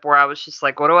partnership where I was just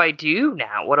like, what do I do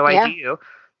now? What do I do?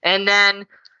 And then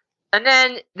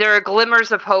there are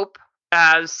glimmers of hope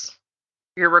as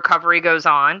your recovery goes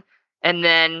on. And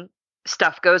then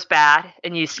stuff goes bad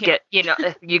and you get,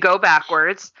 you go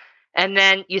backwards, and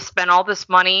then you spend all this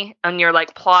money and you're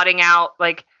like plotting out,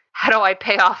 like, how do I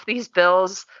pay off these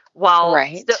bills while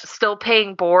still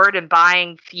paying board and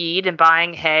buying feed and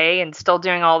buying hay and still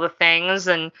doing all the things.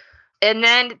 And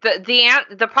then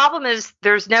the problem is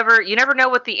you never know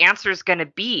what the answer is going to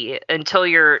be until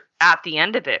you're at the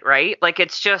end of it. Right. Like,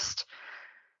 it's just,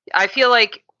 I feel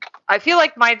like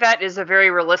my vet is a very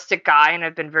realistic guy, and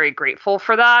I've been very grateful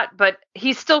for that, but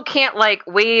he still can't like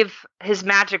wave his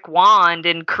magic wand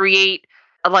and create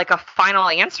a final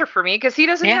answer for me, because he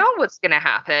doesn't know what's going to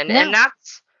happen. No. And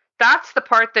that's the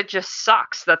part that just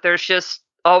sucks, that there's just,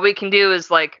 all we can do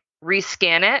is like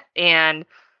rescan it and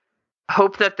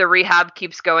hope that the rehab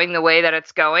keeps going the way that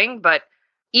it's going. But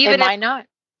even why not?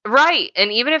 Right.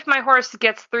 And even if my horse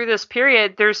gets through this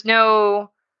period, there's no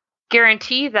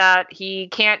guarantee that he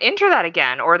can't enter that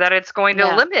again, or that it's going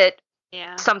to limit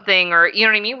something, or you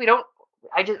know what I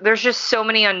mean? There's just so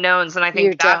many unknowns, and I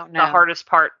think that's the hardest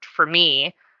part for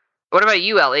me. What about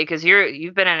you, Ellie? Because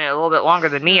you've been in it a little bit longer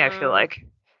than me, I feel like.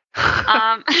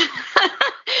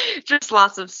 Just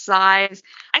lots of sighs.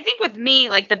 I think with me,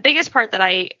 like the biggest part that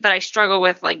I struggle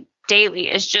with, like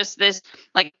daily is just this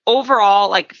like overall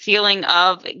like feeling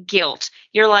of guilt.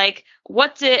 You're like,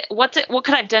 what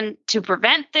could I have done to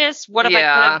prevent this? What if I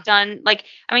could have done? Like,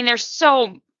 I mean, there's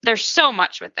so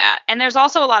much with that. And there's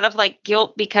also a lot of like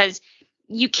guilt because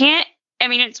you can't, I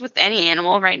mean, it's with any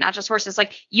animal, right? Not just horses.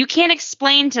 Like you can't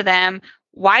explain to them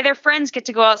why their friends get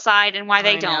to go outside and why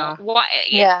they don't. Why,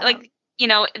 like, you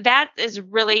know, that is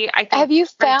really, I think, have you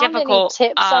found any difficult.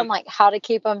 tips on like how to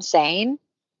keep them sane?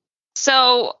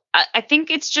 So I think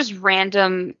it's just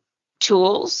random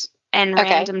tools and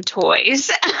random toys.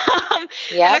 I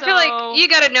feel like you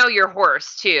got to know your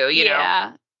horse too, you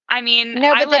know? I mean,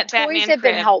 no, but the toys have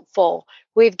been helpful.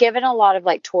 We've given a lot of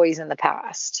like toys in the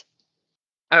past.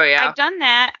 Oh yeah. I've done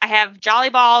that. I have Jolly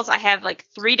Balls. I have like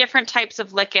 3 different types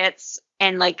of Lickets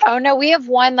and like. Oh no, we have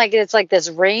one like it's like this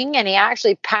ring and he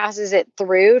actually passes it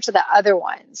through to the other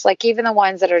ones. Like even the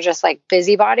ones that are just like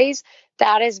busybodies,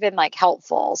 that has been like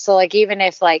helpful. So like even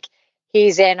if like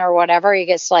he's in or whatever, he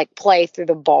gets to like play through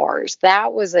the bars.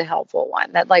 That was a helpful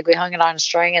one that like we hung it on a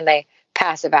string and they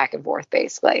pass it back and forth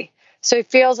basically. So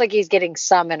it feels like he's getting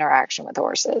some interaction with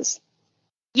horses.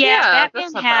 Yeah,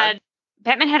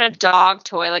 Batman had a dog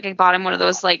toy. Like I bought him one of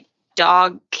those like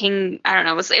dog king. I don't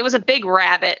know. It was a big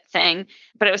rabbit thing,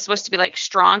 but it was supposed to be like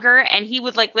stronger. And he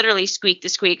would like literally squeak the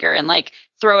squeaker and like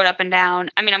throw it up and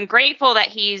down. I mean, I'm grateful that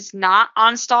he's not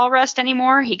on stall rest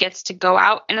anymore. He gets to go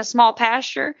out in a small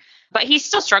pasture, but he's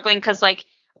still struggling because like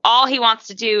all he wants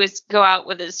to do is go out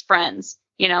with his friends,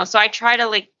 you know? So I try to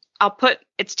like,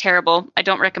 it's terrible. I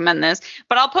don't recommend this,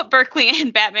 but I'll put Berkeley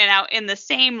and Batman out in the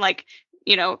same like,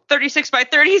 you know, 36 by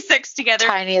 36 together.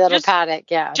 Tiny little paddock,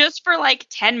 yeah. Just for like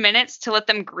 10 minutes to let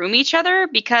them groom each other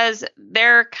because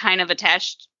they're kind of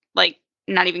attached, like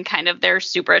not even kind of, they're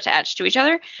super attached to each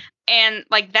other. And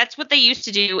like that's what they used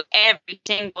to do every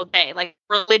single day, like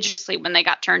religiously when they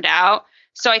got turned out.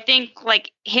 So I think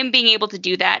like him being able to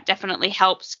do that definitely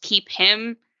helps keep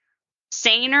him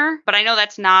saner. But I know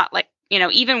that's not like, you know,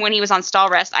 even when he was on stall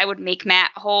rest, I would make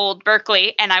Matt hold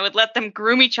Berkeley and I would let them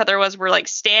groom each other as we're like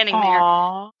standing there.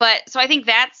 But so I think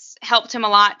that's helped him a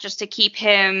lot just to keep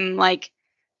him like,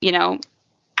 you know,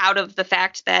 out of the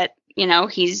fact that, you know,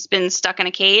 he's been stuck in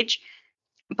a cage.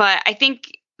 But I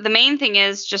think the main thing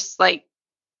is just like,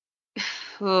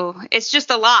 it's just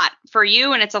a lot for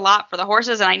you and it's a lot for the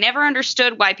horses. And I never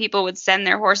understood why people would send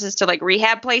their horses to like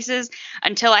rehab places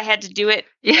until I had to do it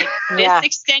like, this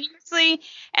extenuously.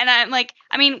 And I'm like,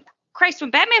 I mean, Christ,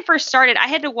 when Batman first started, I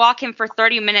had to walk him for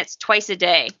 30 minutes twice a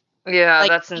day. Yeah,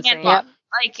 like, that's insane.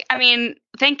 Like, I mean,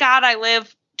 thank God I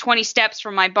live 20 steps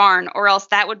from my barn or else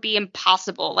that would be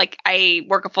impossible. Like I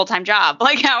work a full-time job.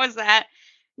 Like how is that,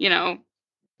 you know,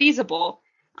 feasible?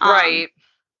 Right.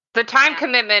 The time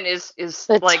commitment is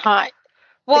the like time.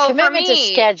 Well, the commitment for me,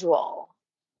 to schedule.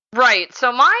 Right.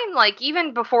 So mine, like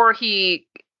even before he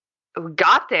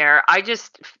got there, I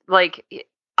just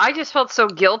felt so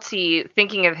guilty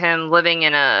thinking of him living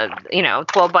in a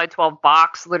 12 by 12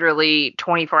 box, literally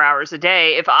 24 hours a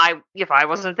day. If I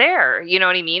wasn't there, you know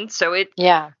what I mean. So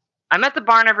I'm at the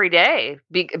barn every day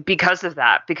because of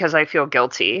that. Because I feel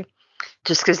guilty,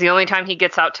 just because the only time he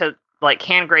gets out to like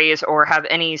hand graze or have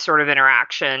any sort of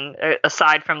interaction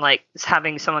aside from like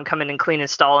having someone come in and clean his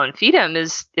stall and feed him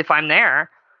is if I'm there.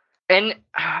 And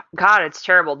God, it's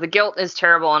terrible. The guilt is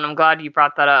terrible. And I'm glad you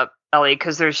brought that up, Ellie,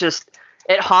 because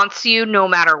it haunts you no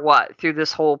matter what through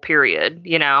this whole period,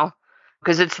 you know,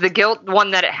 because it's the guilt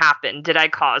one that it happened. Did I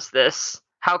cause this?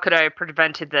 How could I have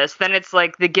prevented this? Then it's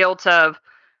like the guilt of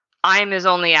I'm his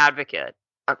only advocate.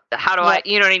 How do I,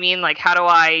 you know what I mean? Like, how do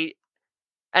I,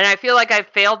 and I feel like I've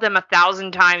failed them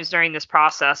 1,000 times during this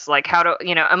process. Like,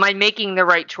 am I making the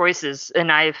right choices? And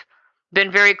I've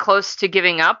been very close to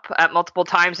giving up at multiple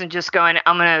times and just going,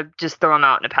 I'm going to just throw him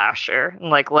out in a pasture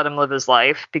and like let him live his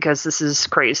life because this is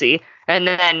crazy. And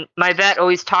then my vet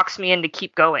always talks me into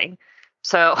keep going.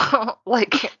 So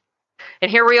like, and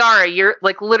here we are a year,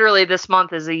 like literally this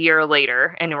month is a year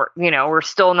later and we're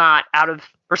still not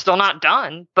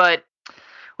done, but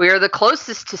we are the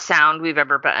closest to sound we've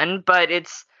ever been, but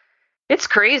it's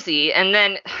crazy. And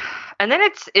then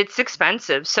it's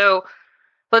expensive. So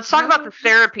let's talk about the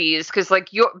therapies. Cause like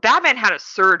Batman had a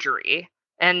surgery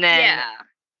and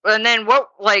then what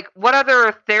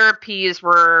other therapies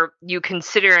were you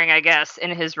considering, I guess, in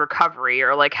his recovery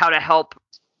or like how to help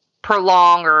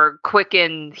prolong or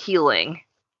quicken healing?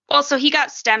 Well, so he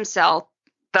got stem cell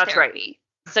That's therapy.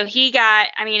 right. So he got,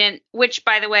 which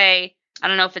by the way, I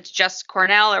don't know if it's just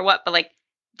Cornell or what, but like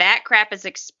that crap is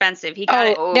expensive. He got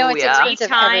it's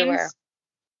expensive everywhere.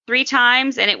 3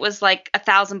 times and it was like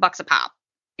 $1,000 a pop.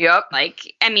 Yep.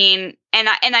 Like, I mean, and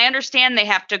I understand they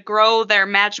have to grow their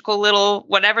magical little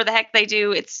whatever the heck they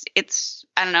do. It's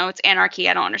I don't know, it's anarchy.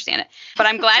 I don't understand it. But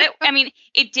I'm glad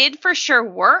it did for sure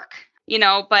work,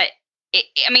 but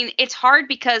it's hard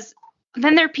because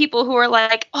then there are people who are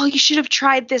like, oh, you should have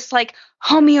tried this like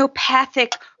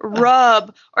homeopathic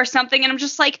rub or something. And I'm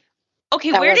just like,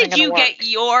 okay, where did you get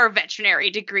your veterinary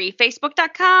degree?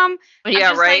 Facebook.com?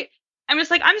 Yeah, right. I'm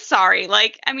just like, I'm sorry.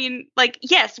 Like, I mean, like,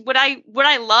 yes, would I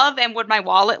love and would my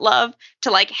wallet love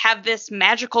to like have this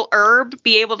magical herb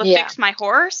be able to fix my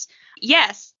horse?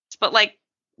 Yes. But like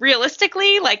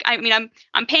realistically, like, I mean,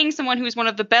 I'm paying someone who's one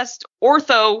of the best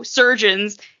ortho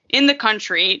surgeons in the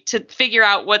country to figure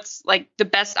out what's like the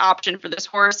best option for this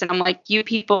horse. And I'm like, you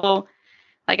people,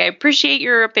 like, I appreciate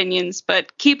your opinions,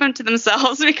 but keep them to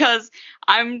themselves because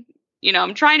I'm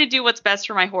trying to do what's best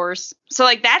for my horse. So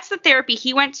like, that's the therapy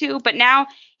he went to, but now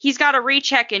he's got a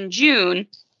recheck in June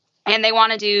and they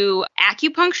want to do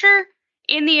acupuncture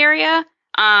in the area.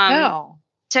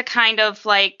 To kind of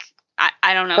like,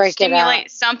 I don't know,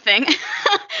 stimulate something.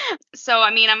 So,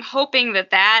 I mean, I'm hoping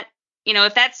that,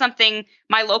 if that's something,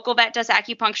 my local vet does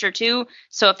acupuncture too.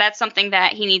 So if that's something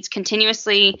that he needs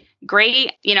continuously,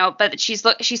 great, but she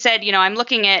said, I'm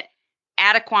looking at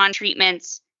Adequan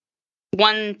treatments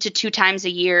 1 to 2 times a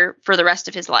year for the rest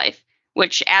of his life,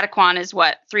 which Adequan is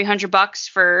what, $300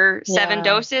 for 7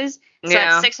 doses. So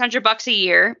that's $600 a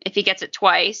year if he gets it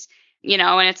twice,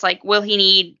 and it's like, will he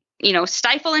need,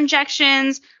 stifle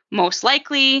injections? Most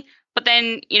likely. But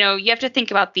then, you have to think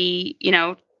about the,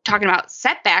 talking about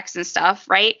setbacks and stuff,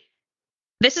 right?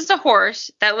 This is a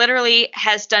horse that literally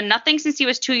has done nothing since he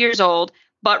was 2 years old,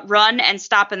 but run and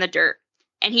stop in the dirt.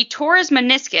 And he tore his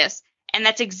meniscus. And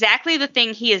that's exactly the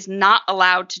thing he is not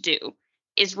allowed to do,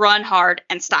 is run hard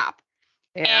and stop.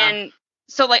 Yeah. And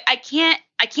so like, I can't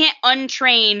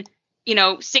untrain,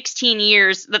 16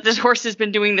 years that this horse has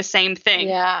been doing the same thing.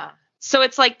 Yeah. So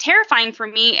it's like terrifying for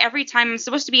me every time I'm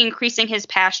supposed to be increasing his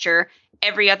pasture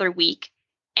every other week.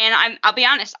 And I'll be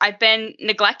honest, I've been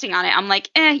neglecting on it. I'm like,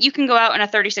 you can go out in a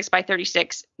 36 by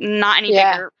 36, not any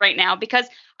bigger right now, because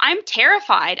I'm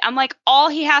terrified. I'm like, all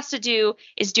he has to do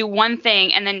is do one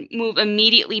thing and then move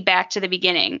immediately back to the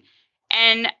beginning.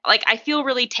 And like, I feel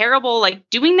really terrible, like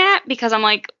doing that, because I'm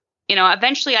like,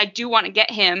 eventually I do want to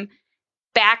get him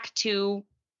back to,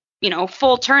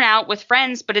 full turnout with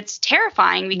friends, but it's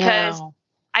terrifying because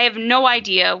I have no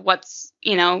idea what's,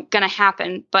 going to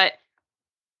happen. But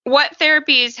what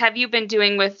therapies have you been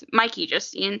doing with Mikey,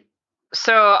 Justine?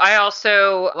 So I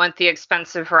also went the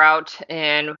expensive route,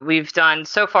 and we've done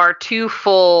so far 2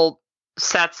 full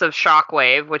sets of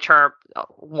Shockwave, which are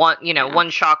one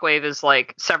Shockwave is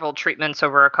like several treatments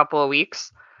over a couple of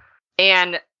weeks.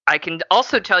 And I can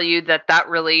also tell you that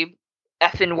really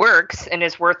effing works and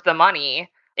is worth the money,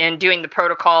 and doing the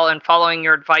protocol and following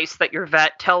your advice that your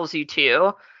vet tells you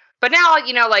to. But now,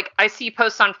 like I see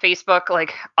posts on Facebook,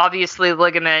 like obviously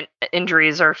ligament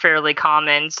injuries are fairly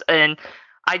common, and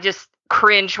I just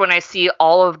cringe when I see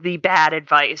all of the bad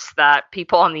advice that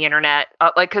people on the internet,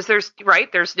 because there's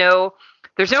no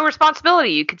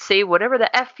responsibility. You could say whatever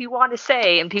the F you want to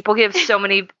say, and people give so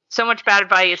much bad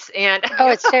advice. And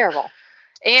it's terrible.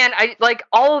 And I like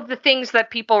all of the things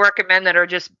that people recommend that are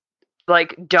just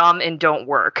like dumb and don't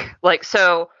work. Like,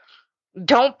 so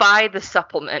don't buy the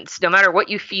supplements. No matter what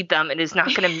you feed them, it is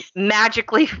not going to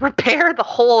magically repair the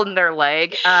hole in their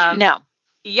leg. No.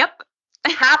 Yep.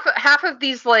 Half of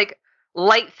these like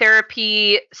light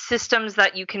therapy systems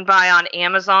that you can buy on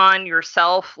Amazon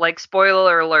yourself, like,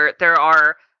 spoiler alert, there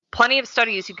are plenty of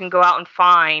studies you can go out and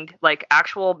find, like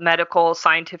actual medical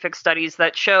scientific studies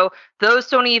that show those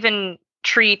don't even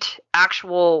treat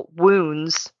actual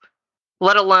wounds,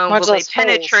 let alone will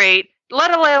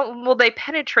they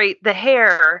penetrate the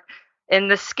hair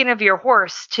and the skin of your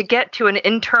horse to get to an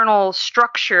internal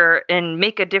structure and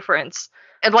make a difference.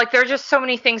 And like, there are just so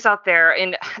many things out there,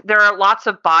 and there are lots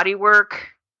of body work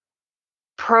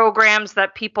programs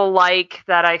that people like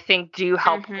that I think do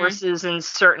help horses in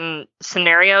certain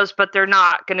scenarios, but they're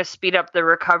not going to speed up the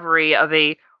recovery of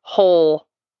a hole.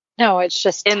 No, it's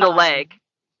just in the leg.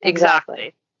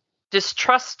 Exactly. Just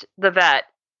trust the vet,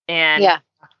 and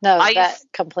that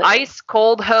completely. Ice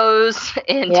cold hose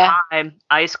in time.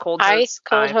 Ice cold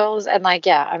hose, and like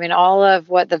I mean, all of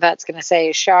what the vet's going to say: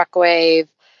 Shockwave,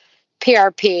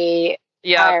 PRP,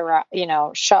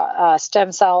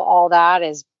 stem cell. All that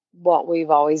is what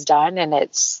we've always done, and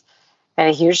it's made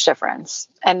a huge difference.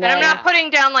 And I'm not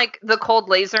putting down like the cold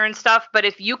laser and stuff, but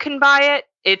if you can buy it,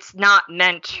 it's not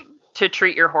meant to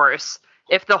treat your horse.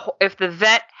 If the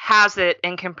vet has it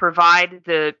and can provide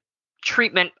the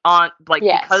treatment on, like,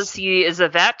 because he is a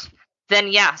vet, then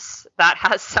yes, that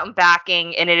has some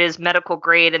backing and it is medical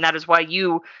grade, and that is why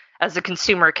you as a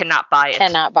consumer cannot buy it.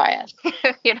 Cannot buy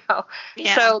it. You know.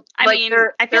 Yeah. So I mean,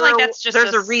 I feel like that's just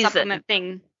there's a a reason. supplement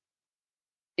thing.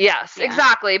 Yes, Yeah.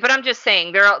 exactly. But I'm just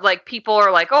saying, there are like people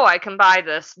are like, oh, I can buy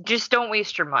this. Just don't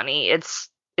waste your money. It's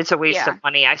a waste of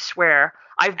money. I swear.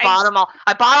 I bought them all.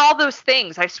 I bought all those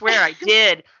things. I swear I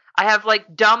did. I have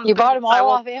like dumb. You bought them things I all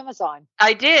will- off Amazon.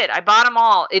 I did. I bought them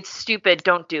all. It's stupid.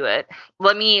 Don't do it.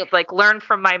 Let me like learn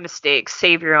from my mistakes.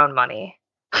 Save your own money.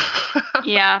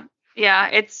 Yeah. Yeah,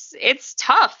 it's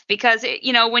tough because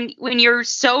when you're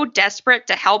so desperate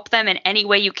to help them in any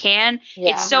way you can,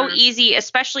 Yeah. it's so Mhm. easy,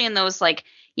 especially in those like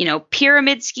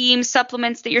pyramid scheme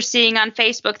supplements that you're seeing on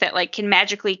Facebook that like can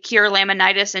magically cure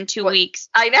laminitis in 2 weeks.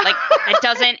 I know. Like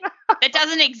that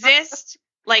doesn't exist.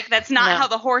 Like that's not No. how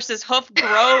the horse's hoof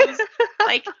grows.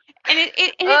 Like and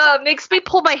it's it makes me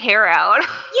pull my hair out.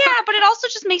 yeah, but it also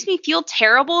just makes me feel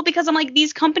terrible because I'm like,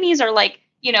 these companies are like,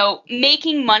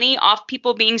 making money off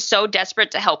people being so desperate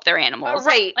to help their animals.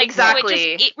 Right, Like,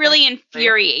 exactly. So it really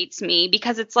infuriates me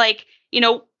because it's like,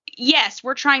 yes,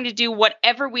 we're trying to do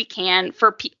whatever we can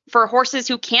for horses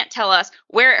who can't tell us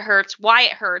where it hurts, why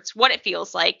it hurts, what it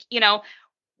feels like.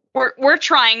 We're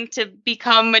trying to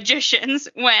become magicians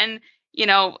when,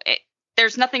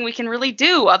 there's nothing we can really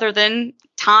do other than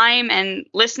time and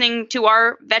listening to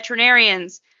our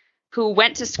veterinarians who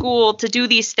went to school to do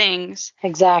these things.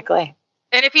 Exactly.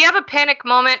 And if you have a panic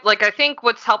moment, like I think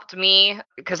what's helped me,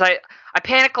 because I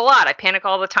panic a lot. I panic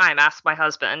all the time. Ask my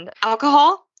husband.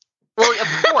 Alcohol? Well,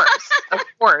 of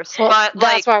course. Well, But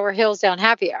that's why we're Hills Down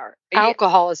Happy Hour. Yeah.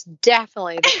 Alcohol is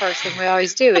definitely the first thing we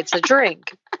always do. It's a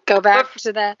drink. Go back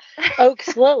to the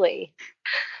Oaks Lily.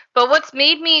 But what's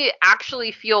made me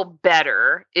actually feel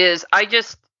better is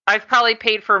I've probably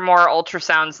paid for more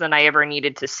ultrasounds than I ever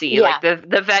needed to see. Yeah. Like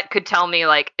the vet could tell me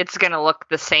like it's gonna look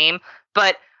the same,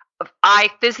 but I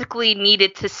physically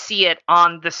needed to see it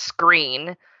on the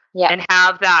screen. Yeah. And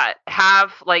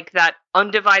have like that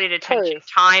undivided attention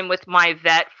Proof. time with my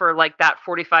vet for like that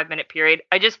 45-minute period.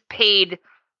 I just paid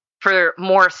for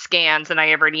more scans than I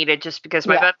ever needed just because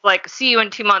my Yeah. vet's like, see you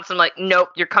in 2 months. I'm like, nope,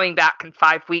 you're coming back in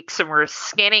 5 weeks and we're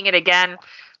scanning it again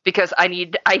because I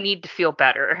need to feel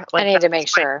better. Like I need to that make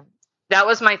was my- sure. that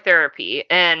was my therapy.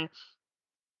 And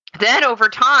then over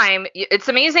time, it's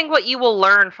amazing what you will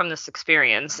learn from this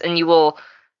experience, and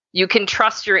you can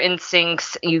trust your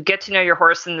instincts. You get to know your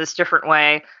horse in this different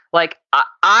way. Like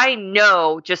I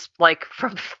know just like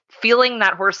from feeling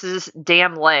that horse's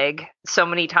damn leg so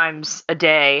many times a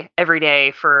day, every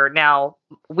day for now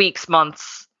weeks,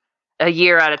 months, a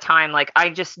year at a time. Like I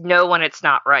just know when it's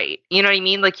not right. You know what I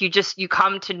mean? Like you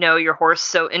come to know your horse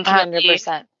so intimately.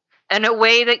 100%. In a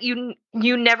way that you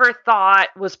never thought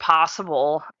was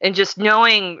possible, and just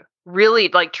knowing, really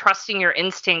like trusting your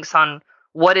instincts on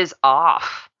what is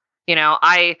off.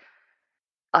 I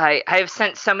have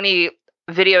sent so many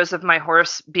videos of my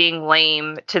horse being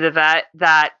lame to the vet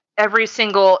that every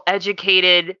single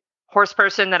educated horse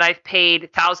person that I've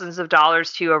paid thousands of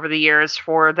dollars to over the years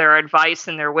for their advice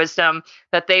and their wisdom,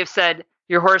 that they've said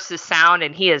your horse is sound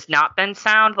and he has not been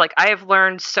sound. Like I have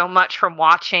learned so much from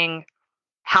watching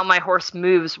how my horse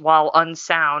moves while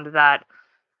unsound that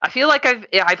I feel like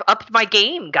I've upped my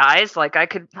game, guys. Like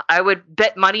I would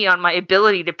bet money on my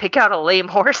ability to pick out a lame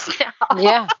horse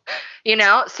now.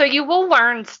 Yeah. So you will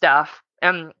learn stuff.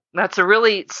 And that's a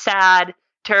really sad,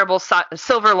 terrible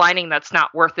silver lining that's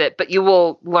not worth it, but you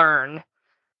will learn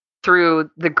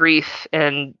through the grief,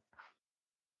 and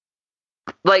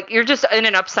like you're just in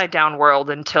an upside down world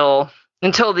until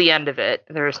the end of it.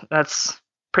 That's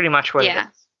pretty much what it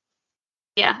is.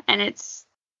 Yeah, and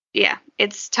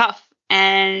it's tough,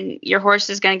 and your horse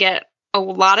is going to get a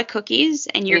lot of cookies,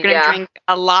 and you're going to drink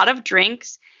a lot of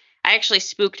drinks. I actually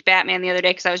spooked Batman the other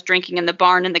day because I was drinking in the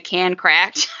barn and the can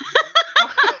cracked.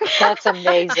 That's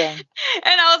amazing. And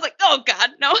I was like, oh God,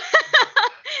 no.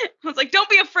 I was like, don't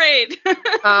be afraid.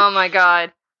 Oh my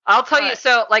God. I'll tell you.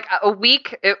 So like a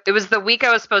week, it was the week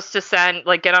I was supposed to send,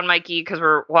 like get on Mikey because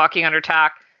we're walking under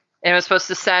tack. And I was supposed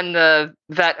to send the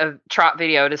vet a trot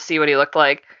video to see what he looked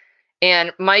like.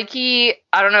 And Mikey,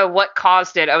 I don't know what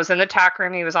caused it. I was in the tack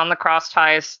room. He was on the cross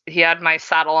ties. He had my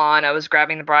saddle on. I was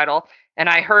grabbing the bridle. And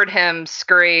I heard him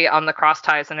scurry on the cross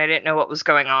ties, and I didn't know what was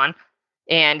going on.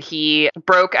 And he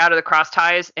broke out of the cross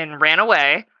ties and ran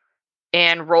away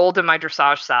and rolled in my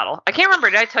dressage saddle. I can't remember.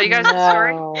 Did I tell you guys that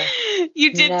story?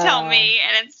 You did tell No. me,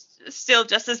 and it's still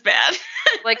just as bad.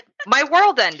 Like my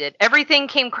world ended. Everything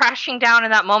came crashing down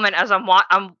in that moment as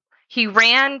he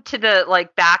ran to the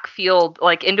like backfield,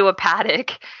 like into a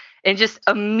paddock, and just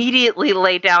immediately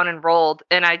lay down and rolled.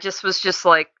 And I just was just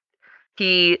like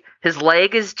His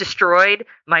leg is destroyed.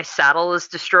 My saddle is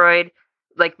destroyed.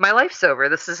 Like, my life's over.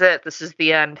 This is it. This is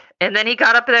the end. And then he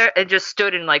got up there and just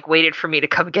stood and like waited for me to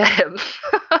come get him.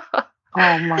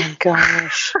 Oh my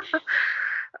gosh.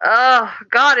 Oh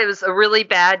God, it was a really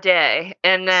bad day.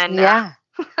 And then Yeah.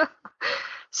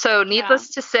 so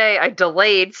needless to say, I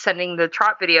delayed sending the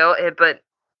trot video, but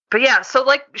yeah, so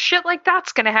like shit like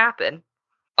that's gonna happen.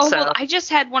 Oh, So- well, I just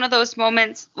had one of those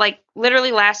moments, like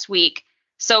literally last week.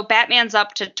 So Batman's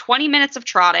up to 20 minutes of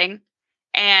trotting,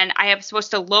 and I am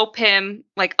supposed to lope him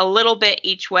like a little bit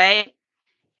each way.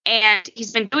 And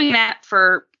he's been doing that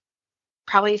for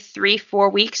probably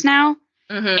 3-4 weeks now.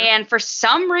 Mhm. And for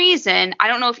some reason, I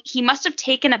don't know if he must have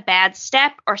taken a bad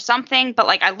step or something, but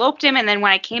like I loped him, and then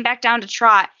when I came back down to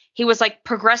trot, he was like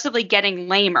progressively getting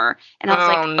lamer. And I was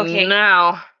like, okay,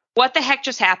 no. what the heck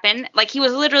just happened? Like, he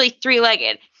was literally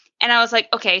 3-legged. And I was like,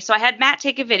 okay, so I had Matt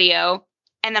take a video,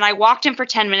 and then I walked him for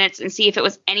 10 minutes and see if it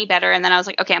was any better. And then I was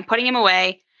like, okay, I'm putting him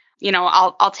away. You know,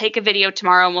 I'll take a video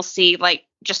tomorrow and we'll see like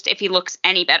just if he looks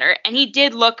any better. And he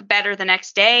did look better the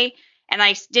next day. And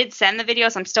I did send the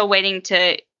videos. I'm still waiting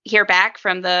to hear back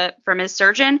from his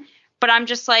surgeon. But I'm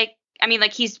just like, I mean,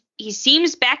 like he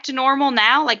seems back to normal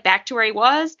now, like back to where he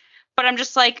was. But I'm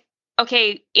just like,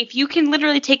 okay, if you can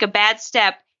literally take a bad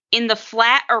step in the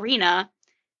flat arena,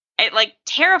 it like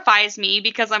terrifies me,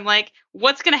 because I'm like,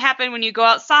 what's going to happen when you go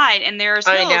outside and there's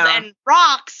I hills know. and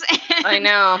rocks? And I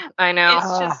know.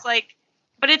 It's just like,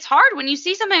 but it's hard when you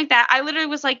see something like that. I literally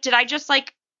was like, did I just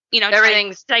like, you know, did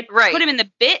I right. put him in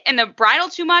the bit and the bridle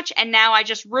too much, and now I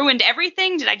just ruined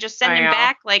everything? Did I just send him know.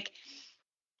 back? Like,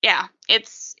 yeah,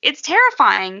 it's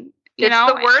terrifying. You It's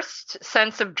know, the worst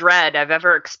sense of dread I've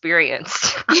ever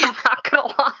experienced. I'm not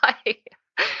gonna lie.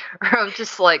 I'm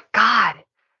just like, God.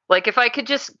 Like, if I could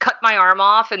just cut my arm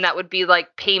off and that would be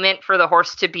like payment for the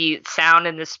horse to be sound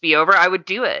and this be over, I would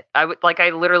do it. I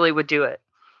literally would do it.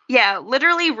 Yeah,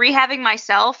 literally rehabbing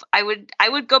myself. I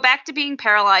would go back to being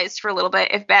paralyzed for a little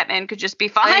bit if Batman could just be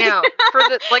fine. I know. For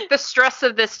the stress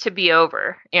of this to be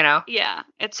over, you know? Yeah.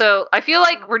 So I feel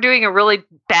like we're doing a really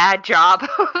bad job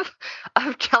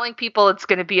of telling people it's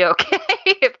going to be okay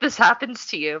if this happens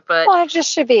to you. But Well, it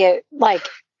just should be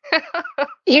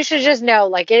you should just know,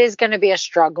 like, it is going to be a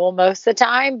struggle most of the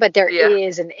time, but there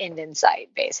is an end in sight,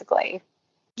 basically.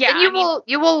 Yeah. and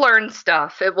you will learn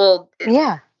stuff.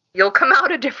 Yeah. You'll come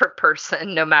out a different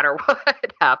person no matter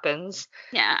what happens.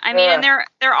 Yeah, I mean, and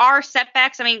there are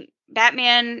setbacks. I mean,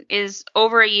 Batman is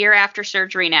over a year after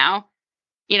surgery now,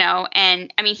 you know,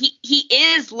 and I mean, he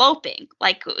is loping,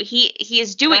 like he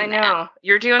is doing. I know that.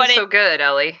 you're doing so good,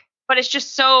 Ellie. But it's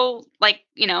just so, like,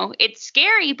 you know, it's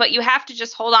scary, but you have to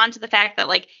just hold on to the fact that,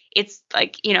 like, it's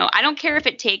like, you know, I don't care if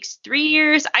it takes 3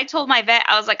 years. I told my vet,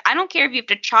 I was like, I don't care if you have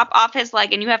to chop off his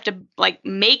leg and you have to like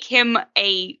make him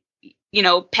a, you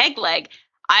know, peg leg.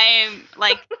 I'm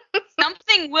like,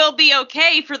 something will be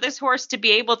okay for this horse to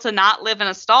be able to not live in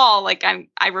a stall. Like,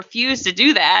 I refuse to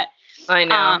do that. I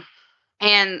know.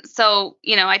 And so,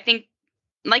 you know, I think,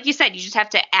 like you said, you just have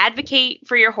to advocate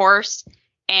for your horse,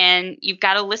 and you've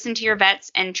got to listen to your vets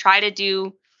and try to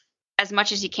do as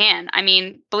much as you can. I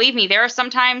mean, believe me, there are some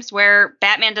times where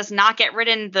Batman does not get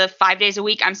ridden the 5 days a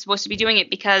week I'm supposed to be doing it,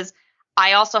 because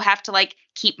I also have to like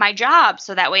keep my job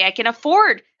so that way I can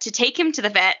afford to take him to the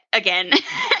vet again.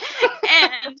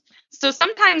 And so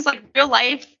sometimes like real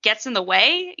life gets in the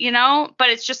way, you know, but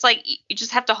it's just like, you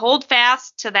just have to hold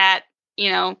fast to that,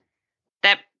 you know,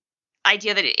 that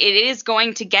idea that it is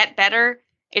going to get better.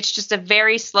 It's just a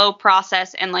very slow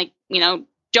process, and like, you know,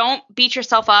 don't beat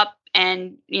yourself up,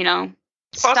 and, you know,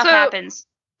 stuff Also, happens.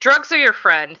 Drugs are your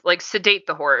friend. Like, sedate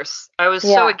the horse. I was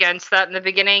so against that in the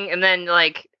beginning, and then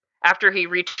like after he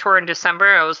reached tour in December,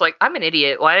 I was like, I'm an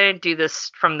idiot. Why didn't I do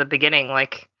this from the beginning?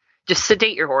 Like, just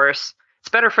sedate your horse. It's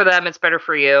better for them. It's better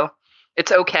for you.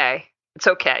 It's okay. It's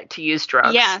okay to use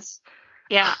drugs. Yes.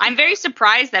 Yeah. I'm very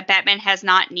surprised that Batman has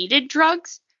not needed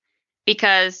drugs,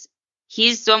 because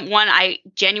he's the one I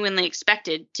genuinely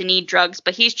expected to need drugs,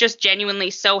 but he's just genuinely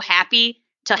so happy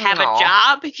to have a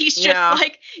job. He's just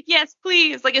like, yes,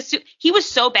 please. Like, he was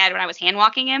so bad when I was hand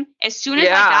walking him. As soon as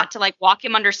I got to like walk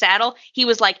him under saddle, he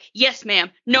was like, yes, ma'am,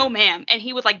 no, ma'am. And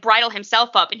he would like bridle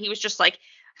himself up, and he was just like,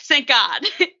 thank God,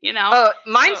 you know? Oh,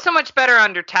 mine's so much better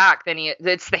under tack than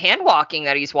it's the hand walking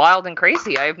that he's wild and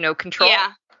crazy. I have no control.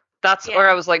 Yeah. That's where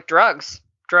I was like, drugs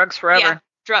forever. Yeah,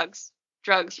 drugs.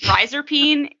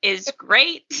 Rizerpine is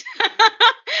great.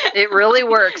 It really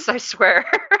works, I swear.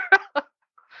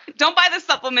 Don't buy the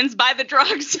supplements, buy the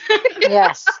drugs.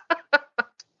 Yes.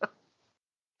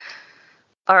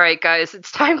 All right, guys,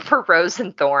 it's time for Rose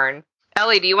and Thorn.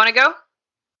 Ellie, do you want to go?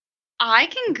 I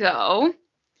can go.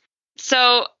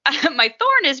 So my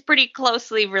thorn is pretty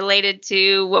closely related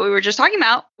to what we were just talking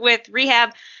about with rehab.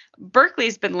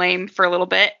 Berkeley's been lame for a little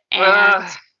bit. And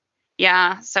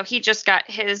yeah, so he just got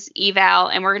his eval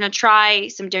and we're going to try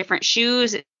some different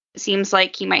shoes. It seems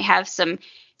like he might have some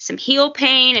heel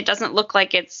pain. It doesn't look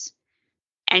like it's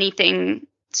anything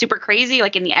super crazy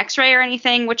like in the x-ray or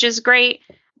anything, which is great.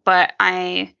 But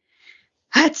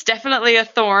it's definitely a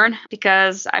thorn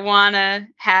because I want to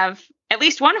have at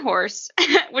least one horse,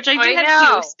 which I do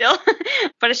have two still.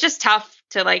 But it's just tough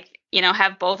to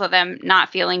have both of them not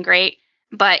feeling great.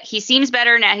 But he seems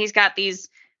better now. He's got these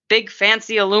big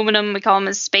fancy aluminum, we call them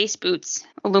as space boots,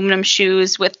 aluminum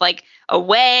shoes with like a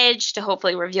wedge to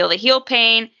hopefully reveal the heel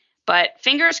pain. But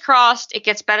fingers crossed it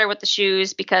gets better with the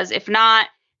shoes, because if not,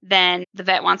 then the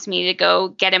vet wants me to go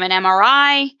get him an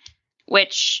MRI,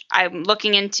 which I'm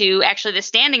looking into, actually the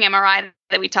standing MRI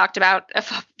that we talked about a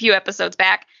few episodes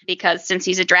back, because since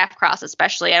he's a draft cross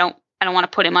especially, I don't want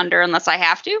to put him under unless I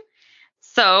have to.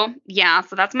 So yeah,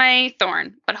 so that's my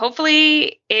thorn. But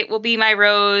hopefully it will be my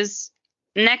rose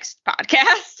next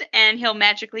podcast and he'll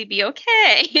magically be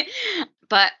okay.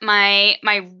 But my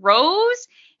rose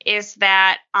is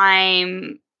that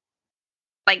I'm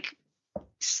like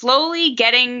slowly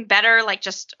getting better, like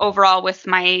just overall with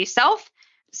myself.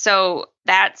 So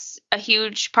that's a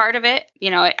huge part of it.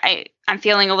 I'm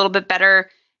feeling a little bit better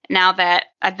now that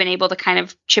I've been able to kind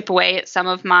of chip away at some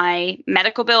of my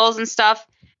medical bills and stuff.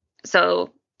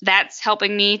 So that's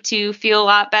helping me to feel a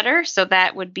lot better. So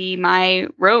that would be my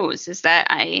rose, is that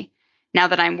now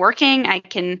that I'm working, I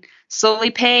can slowly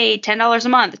pay $10 a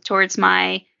month towards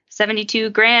my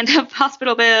 $72,000 of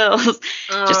hospital bills.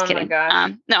 Just kidding.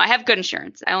 No, I have good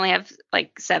insurance. I only have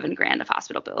like $7,000 of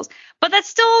hospital bills, but that's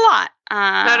still a lot.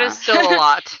 That is still a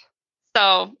lot.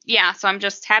 So yeah, so I'm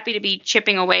just happy to be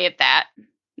chipping away at that.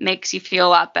 Makes you feel a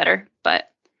lot better. But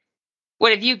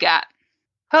what have you got?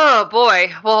 Oh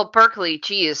boy. Well, Berkeley,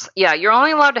 geez. Yeah, you're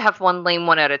only allowed to have one lame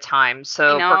one at a time.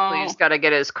 So Berkeley's got to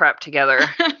get his crap together.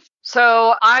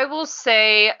 So I will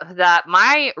say that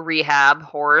my rehab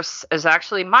horse is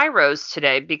actually my rose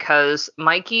today, because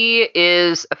Mikey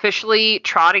is officially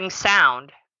trotting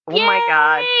sound. Oh Yay! My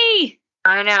God.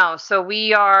 I know. So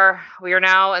we are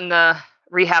now in the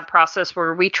rehab process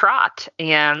where we trot.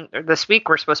 And this week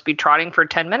we're supposed to be trotting for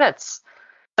 10 minutes.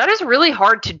 That is really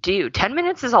hard to do. 10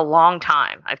 minutes is a long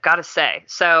time, I've got to say.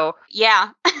 So yeah,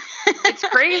 it's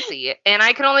crazy. And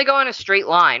I can only go in a straight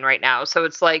line right now. So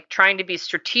it's like trying to be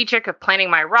strategic of planning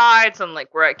my rides and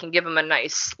like where I can give him a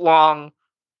nice long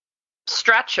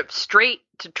stretch of straight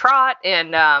to trot.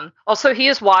 And also he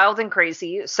is wild and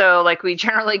crazy. So like we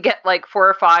generally get like 4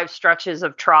 or 5 stretches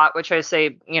of trot, which I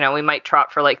say, we might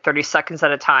trot for like 30 seconds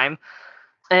at a time.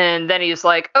 And then he's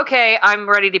like, okay, I'm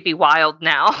ready to be wild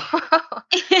now.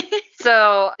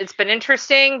 So it's been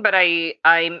interesting, but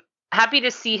I'm happy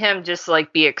to see him just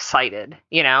like be excited,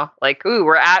 like,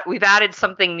 ooh, we've added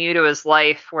something new to his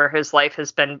life where his life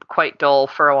has been quite dull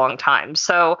for a long time.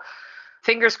 So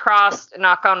fingers crossed,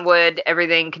 knock on wood,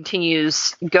 everything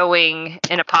continues going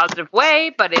in a positive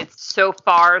way, but it's so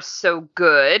far so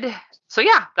good. So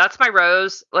yeah, that's my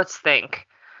rose. Let's think.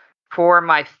 For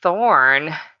my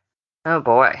thorn, oh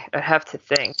boy, I have to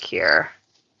think here.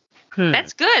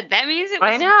 That's good. That means it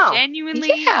was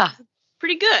genuinely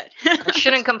pretty good. I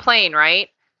shouldn't complain, right?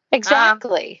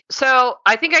 Exactly. So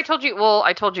I think I told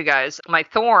you guys, my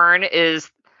thorn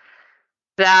is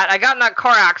that I got in that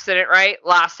car accident, right?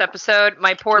 Last episode.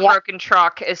 My poor broken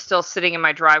truck is still sitting in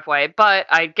my driveway, but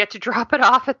I get to drop it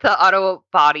off at the auto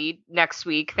body next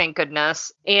week, thank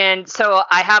goodness. And so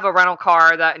I have a rental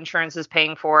car that insurance is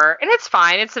paying for, and it's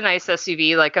fine. It's a nice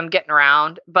SUV, like I'm getting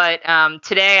around. But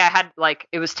today I had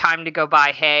it was time to go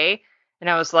buy hay, and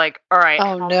I was like, all right.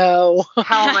 Oh no.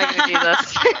 How am I going to do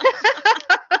this?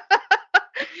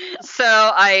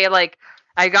 So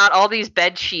I got all these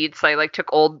bed sheets. I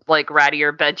took old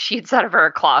rattier bed sheets out of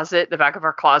our closet, the back of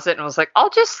our closet, and was like,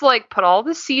 I'll just put all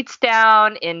the seats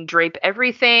down and drape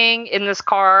everything in this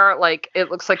car it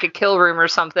looks like a kill room or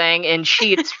something, in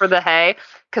sheets for the hay,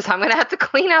 because I'm gonna have to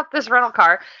clean up this rental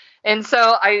car. And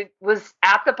so I was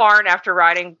at the barn after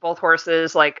riding both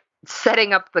horses,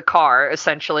 setting up the car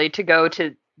essentially to go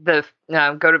to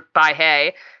buy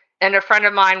hay, and a friend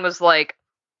of mine was like,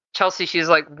 Chelsea, she's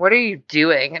like, what are you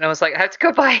doing? And I was like, I have to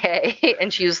go buy hay.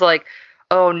 And she was like,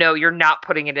 oh no, you're not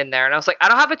putting it in there. And I was like, I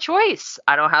don't have a choice.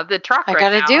 I don't have the truck right now.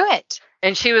 I gotta do it.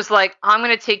 And she was like, I'm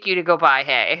going to take you to go buy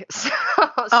hay.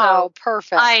 So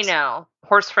perfect. I know.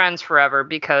 Horse friends forever,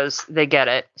 because they get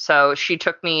it. So she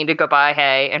took me to go buy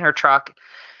hay in her truck,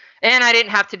 and I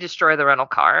didn't have to destroy the rental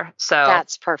car. So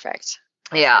that's perfect.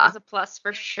 Yeah. That was a plus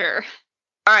for sure.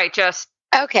 All right, Jess.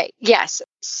 Okay, yes.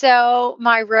 So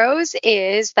my rose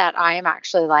is that I am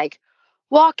actually like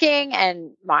walking,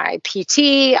 and my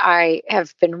PT, I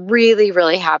have been really,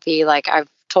 really happy. Like I've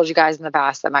told you guys in the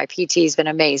past that my PT has been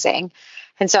amazing.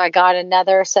 And so I got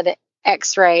another set of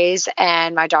x-rays,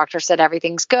 and my doctor said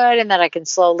everything's good and that I can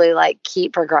slowly like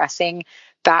keep progressing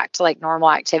back to like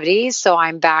normal activities. So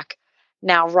I'm back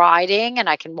now riding, and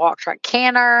I can walk track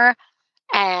canter,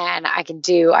 and I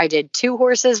did 2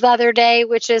 horses the other day,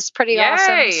 which is pretty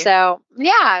awesome. So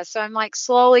yeah, so I'm like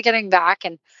slowly getting back.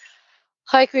 And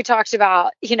like we talked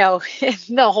about, in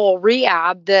the whole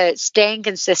rehab, the staying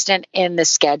consistent in the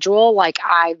schedule. Like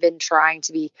I've been trying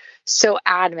to be so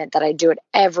adamant that I do it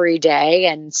every day.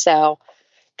 And so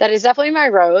that is definitely my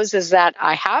rose, is that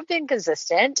I have been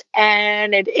consistent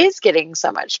and it is getting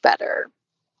so much better.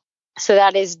 So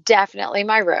that is definitely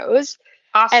my rose.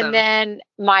 Awesome. And then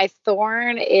my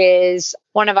thorn is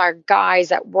one of our guys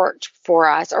that works for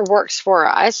us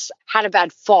had a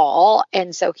bad fall.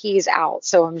 And so he's out.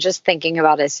 So I'm just thinking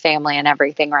about his family and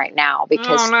everything right now,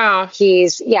 because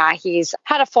he's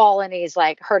had a fall and he's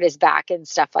like hurt his back and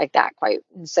stuff like that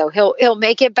and so he'll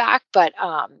make it back. But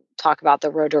talk about the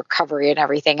road to recovery and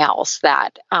everything else,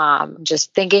 that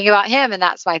just thinking about him. And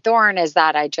that's my thorn, is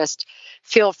that I just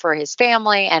feel for his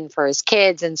family and for his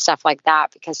kids and stuff like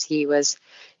that, because he was,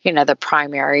 the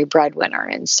primary breadwinner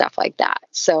and stuff like that.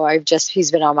 So he's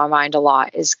been on my mind a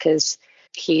lot, is because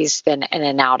he's been in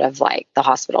and out of like the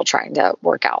hospital trying to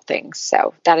work out things.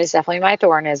 So that is definitely my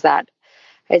thorn, is that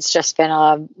it's just been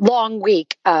a long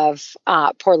week of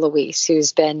poor Luis,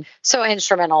 who's been so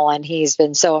instrumental, and he's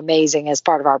been so amazing as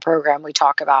part of our program. We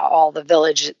talk about all the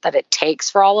village that it takes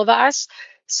for all of us.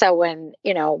 So when,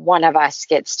 one of us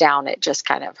gets down, it just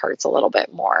kind of hurts a little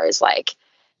bit more. Is like,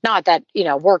 not that,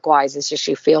 work-wise, it's just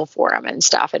you feel for him and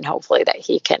stuff, and hopefully that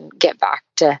he can get back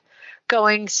to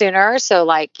going sooner. So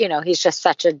like, he's just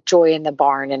such a joy in the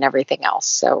barn and everything else.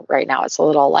 So right now it's a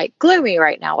little like gloomy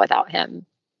right now without him.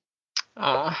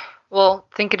 Oh, well,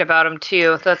 thinking about him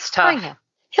too, that's tough.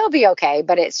 He'll be okay,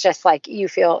 but it's just like you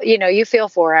feel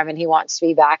for him, and he wants to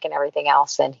be back and everything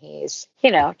else. And he's,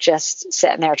 just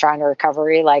sitting there trying to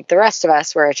recover like the rest of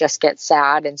us, where it just gets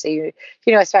sad. And so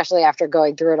especially after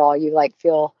going through it all, you like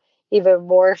feel even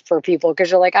more for people,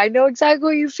 because you're like, I know exactly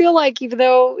what you feel like, even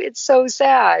though it's so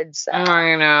sad. So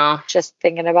I know. Just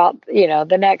thinking about,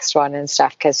 the next one and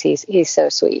stuff, because he's so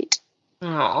sweet.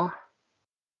 Oh.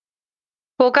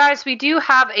 Well, guys, we do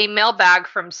have a mailbag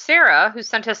from Sarah, who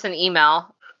sent us an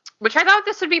email, which I thought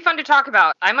this would be fun to talk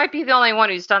about. I might be the only one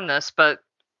who's done this, but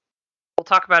we'll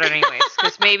talk about it anyways,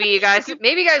 because maybe you guys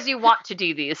you want to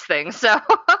do these things. So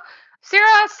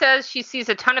Sarah says she sees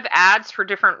a ton of ads for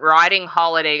different riding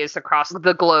holidays across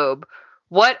the globe.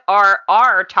 What are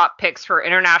our top picks for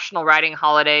international riding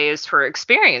holidays for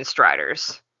experienced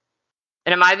riders?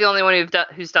 And am I the only one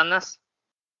who's done this?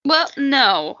 Well,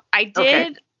 no, I did.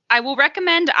 Okay. I will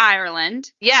recommend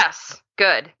Ireland. Yes,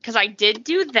 good. Because I did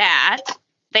do that.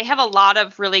 They have a lot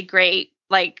of really great,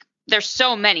 like, there's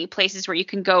so many places where you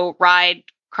can go ride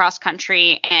cross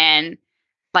country, and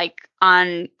like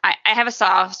I have a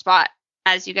soft spot,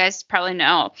 as you guys probably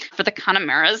know, for the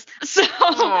Connemeras. So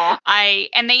I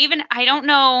don't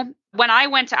know, when I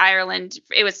went to Ireland,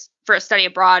 it was for a study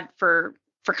abroad for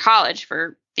college,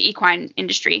 for the equine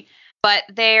industry. But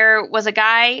there was a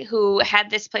guy who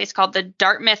had this place called the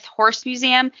Dartmouth Horse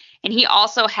Museum, and he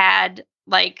also had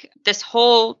like this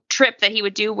whole trip that he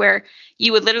would do where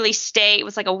you would literally stay. It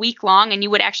was like a week long, and you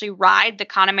would actually ride the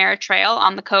Connemara Trail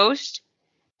on the coast,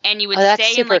 and you would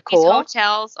stay in like these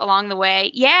hotels along the way.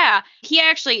 Yeah,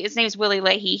 his name is Willie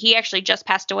Leahy. He actually just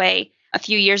passed away a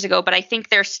few years ago, but I think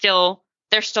they're still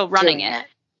running it.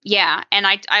 Yeah. And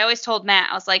I always told Matt,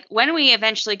 I was like, when we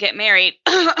eventually get married,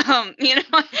 I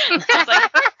was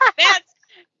like, Matt,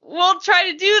 we'll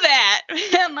try to do that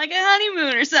on like a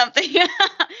honeymoon or something.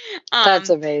 That's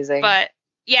amazing. But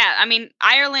yeah, I mean,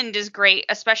 Ireland is great,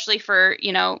 especially for,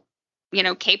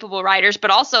 capable riders, but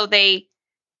also they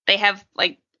have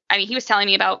like, I mean, he was telling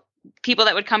me about people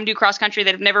that would come do cross country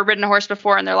that have never ridden a horse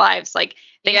before in their lives. Like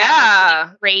they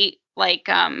have really great,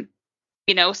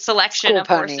 selection School of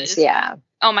ponies, horses. Yeah.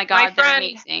 Oh my God, they're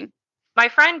amazing. My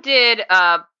friend did,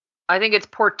 I think it's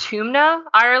Portumna,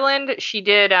 Ireland. She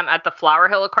did at the Flower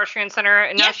Hill Equestrian Center.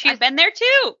 And yes, I've been there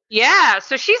too. Yeah,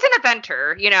 so she's an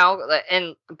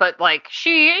eventer, but like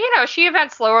she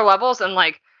events lower levels, and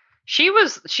like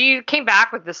she came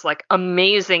back with this like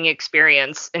amazing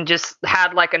experience and just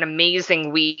had like an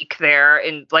amazing week there,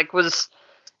 and like was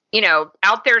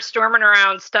out there storming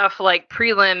around stuff like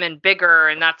prelim and bigger,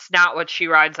 and that's not what she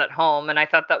rides at home. And I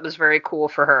thought that was very cool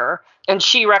for her. And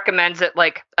she recommends it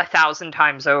like 1,000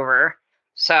 times over.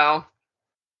 So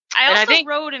I also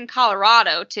rode in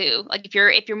Colorado too. Like if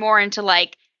you're more into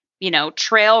like,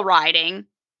 trail riding.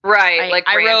 Right,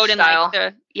 I rode style.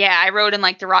 I rode in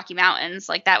like the Rocky Mountains.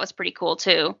 Like that was pretty cool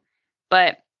too.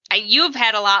 But you've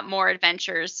had a lot more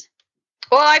adventures.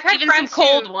 Well, I've had even friends some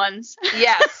cold ones.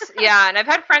 Yes, yeah, and I've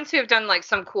had friends who have done like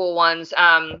some cool ones.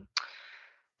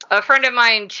 A friend of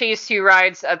mine, Chase, who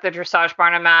rides at the dressage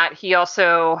barn I'm at, he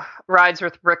also rides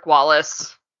with Rick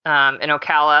Wallace in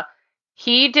Ocala.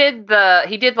 He did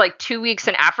like 2 weeks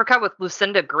in Africa with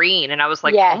Lucinda Green, and I was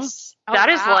like, yes, that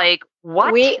is like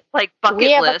what? Like bucket list.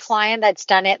 We have list. A client that's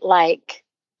done it like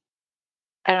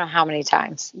I don't know how many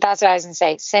times. That's what I was gonna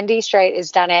say. Cindy Strait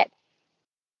has done it.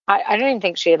 I don't even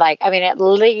think at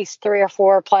least 3 or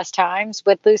 4 plus times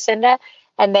with Lucinda,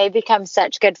 and they become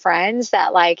such good friends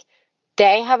that like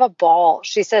they have a ball.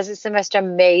 She says it's the most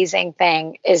amazing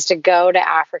thing is to go to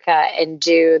Africa and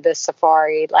do the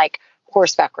safari, like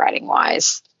horseback riding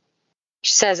wise.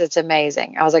 She says it's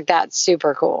amazing. I was like, that's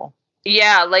super cool.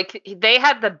 Yeah, like they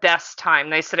had the best time.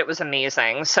 They said it was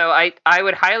amazing. So I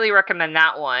would highly recommend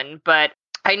that one. But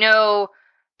I know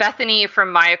Bethany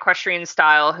from My Equestrian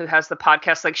Style, who has the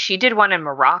podcast, like she did one in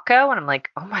Morocco, and I'm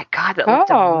like, oh my God, that looked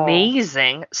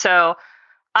amazing. So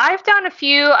I've done a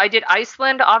few. I did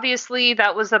Iceland, obviously.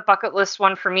 That was a bucket list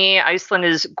one for me. Iceland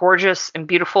is gorgeous and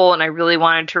beautiful, and I really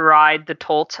wanted to ride the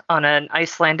Tolt on an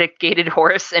Icelandic gaited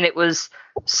horse, and it was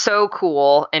so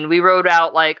cool. And we rode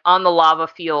out like on the lava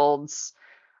fields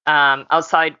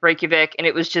outside Reykjavik, and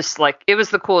it was just like, it was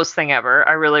the coolest thing ever.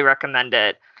 I really recommend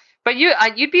it. But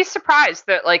you'd be surprised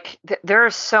that like there are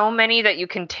so many that you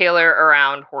can tailor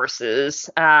around horses,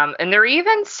 and there are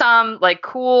even some like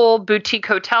cool boutique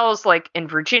hotels like in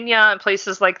Virginia and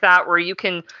places like that where you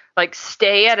can like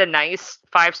stay at a nice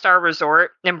 5-star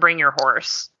resort and bring your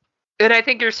horse. And I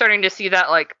think you're starting to see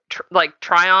that like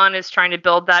Tryon is trying to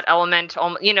build that element,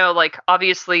 like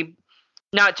obviously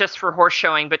not just for horse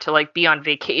showing, but to like be on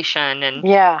vacation and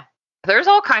yeah. There's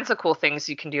all kinds of cool things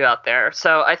you can do out there.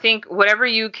 So I think whatever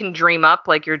you can dream up,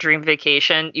 like your dream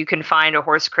vacation, you can find a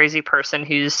horse crazy person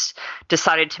who's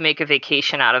decided to make a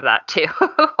vacation out of that too.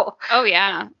 Oh,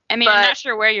 yeah. I mean, I'm not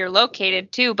sure where you're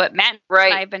located too, but Matt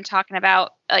and I have been talking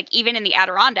about, like, even in the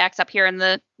Adirondacks up here in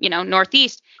the,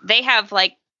 Northeast, they have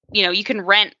like, you can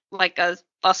rent like a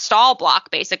stall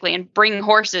block basically and bring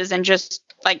horses and just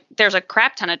like, there's a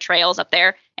crap ton of trails up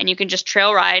there and you can just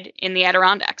trail ride in the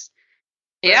Adirondacks.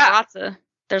 Yeah.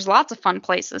 There's lots of fun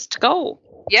places to go.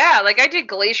 Yeah, like I did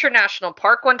Glacier National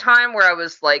Park one time where I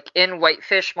was like in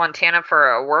Whitefish, Montana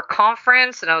for a work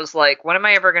conference, and I was like, when am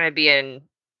I ever going to be in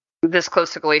this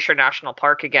close to Glacier National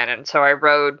Park again? And so I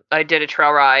did a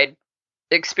trail ride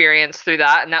experience through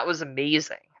that, and that was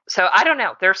amazing. So I don't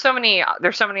know. There's so many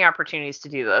opportunities to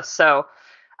do this. So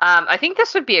I think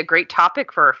this would be a great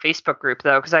topic for our Facebook group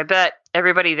though, because I bet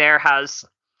everybody there has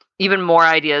even more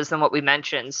ideas than what we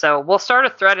mentioned. So we'll start a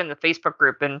thread in the Facebook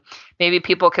group and maybe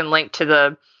people can link to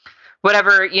the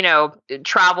whatever,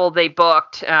 travel they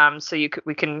booked. So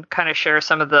we can kind of share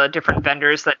some of the different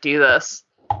vendors that do this.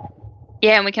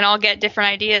 Yeah. And we can all get different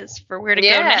ideas for where to go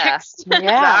next. Yeah.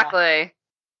 Exactly.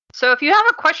 So if you have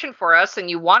a question for us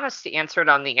and you want us to answer it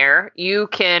on the air, you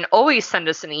can always send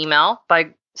us an email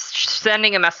by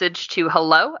sending a message to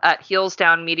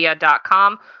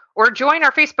hello@heelsdownmedia.com. Or join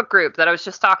our Facebook group that I was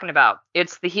just talking about.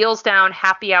 It's the Heels Down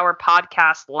Happy Hour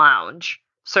Podcast Lounge.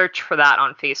 Search for that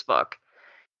on Facebook.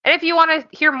 And if you want to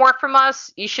hear more from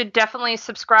us, you should definitely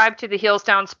subscribe to the Heels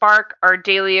Down Spark, our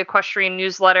daily equestrian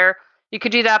newsletter. You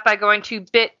could do that by going to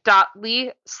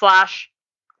bit.ly/Spark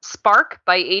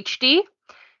by HD.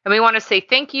 And we want to say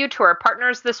thank you to our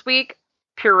partners this week,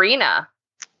 Purina.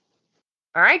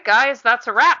 All right, guys, that's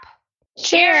a wrap.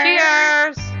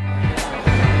 Cheers. Cheers.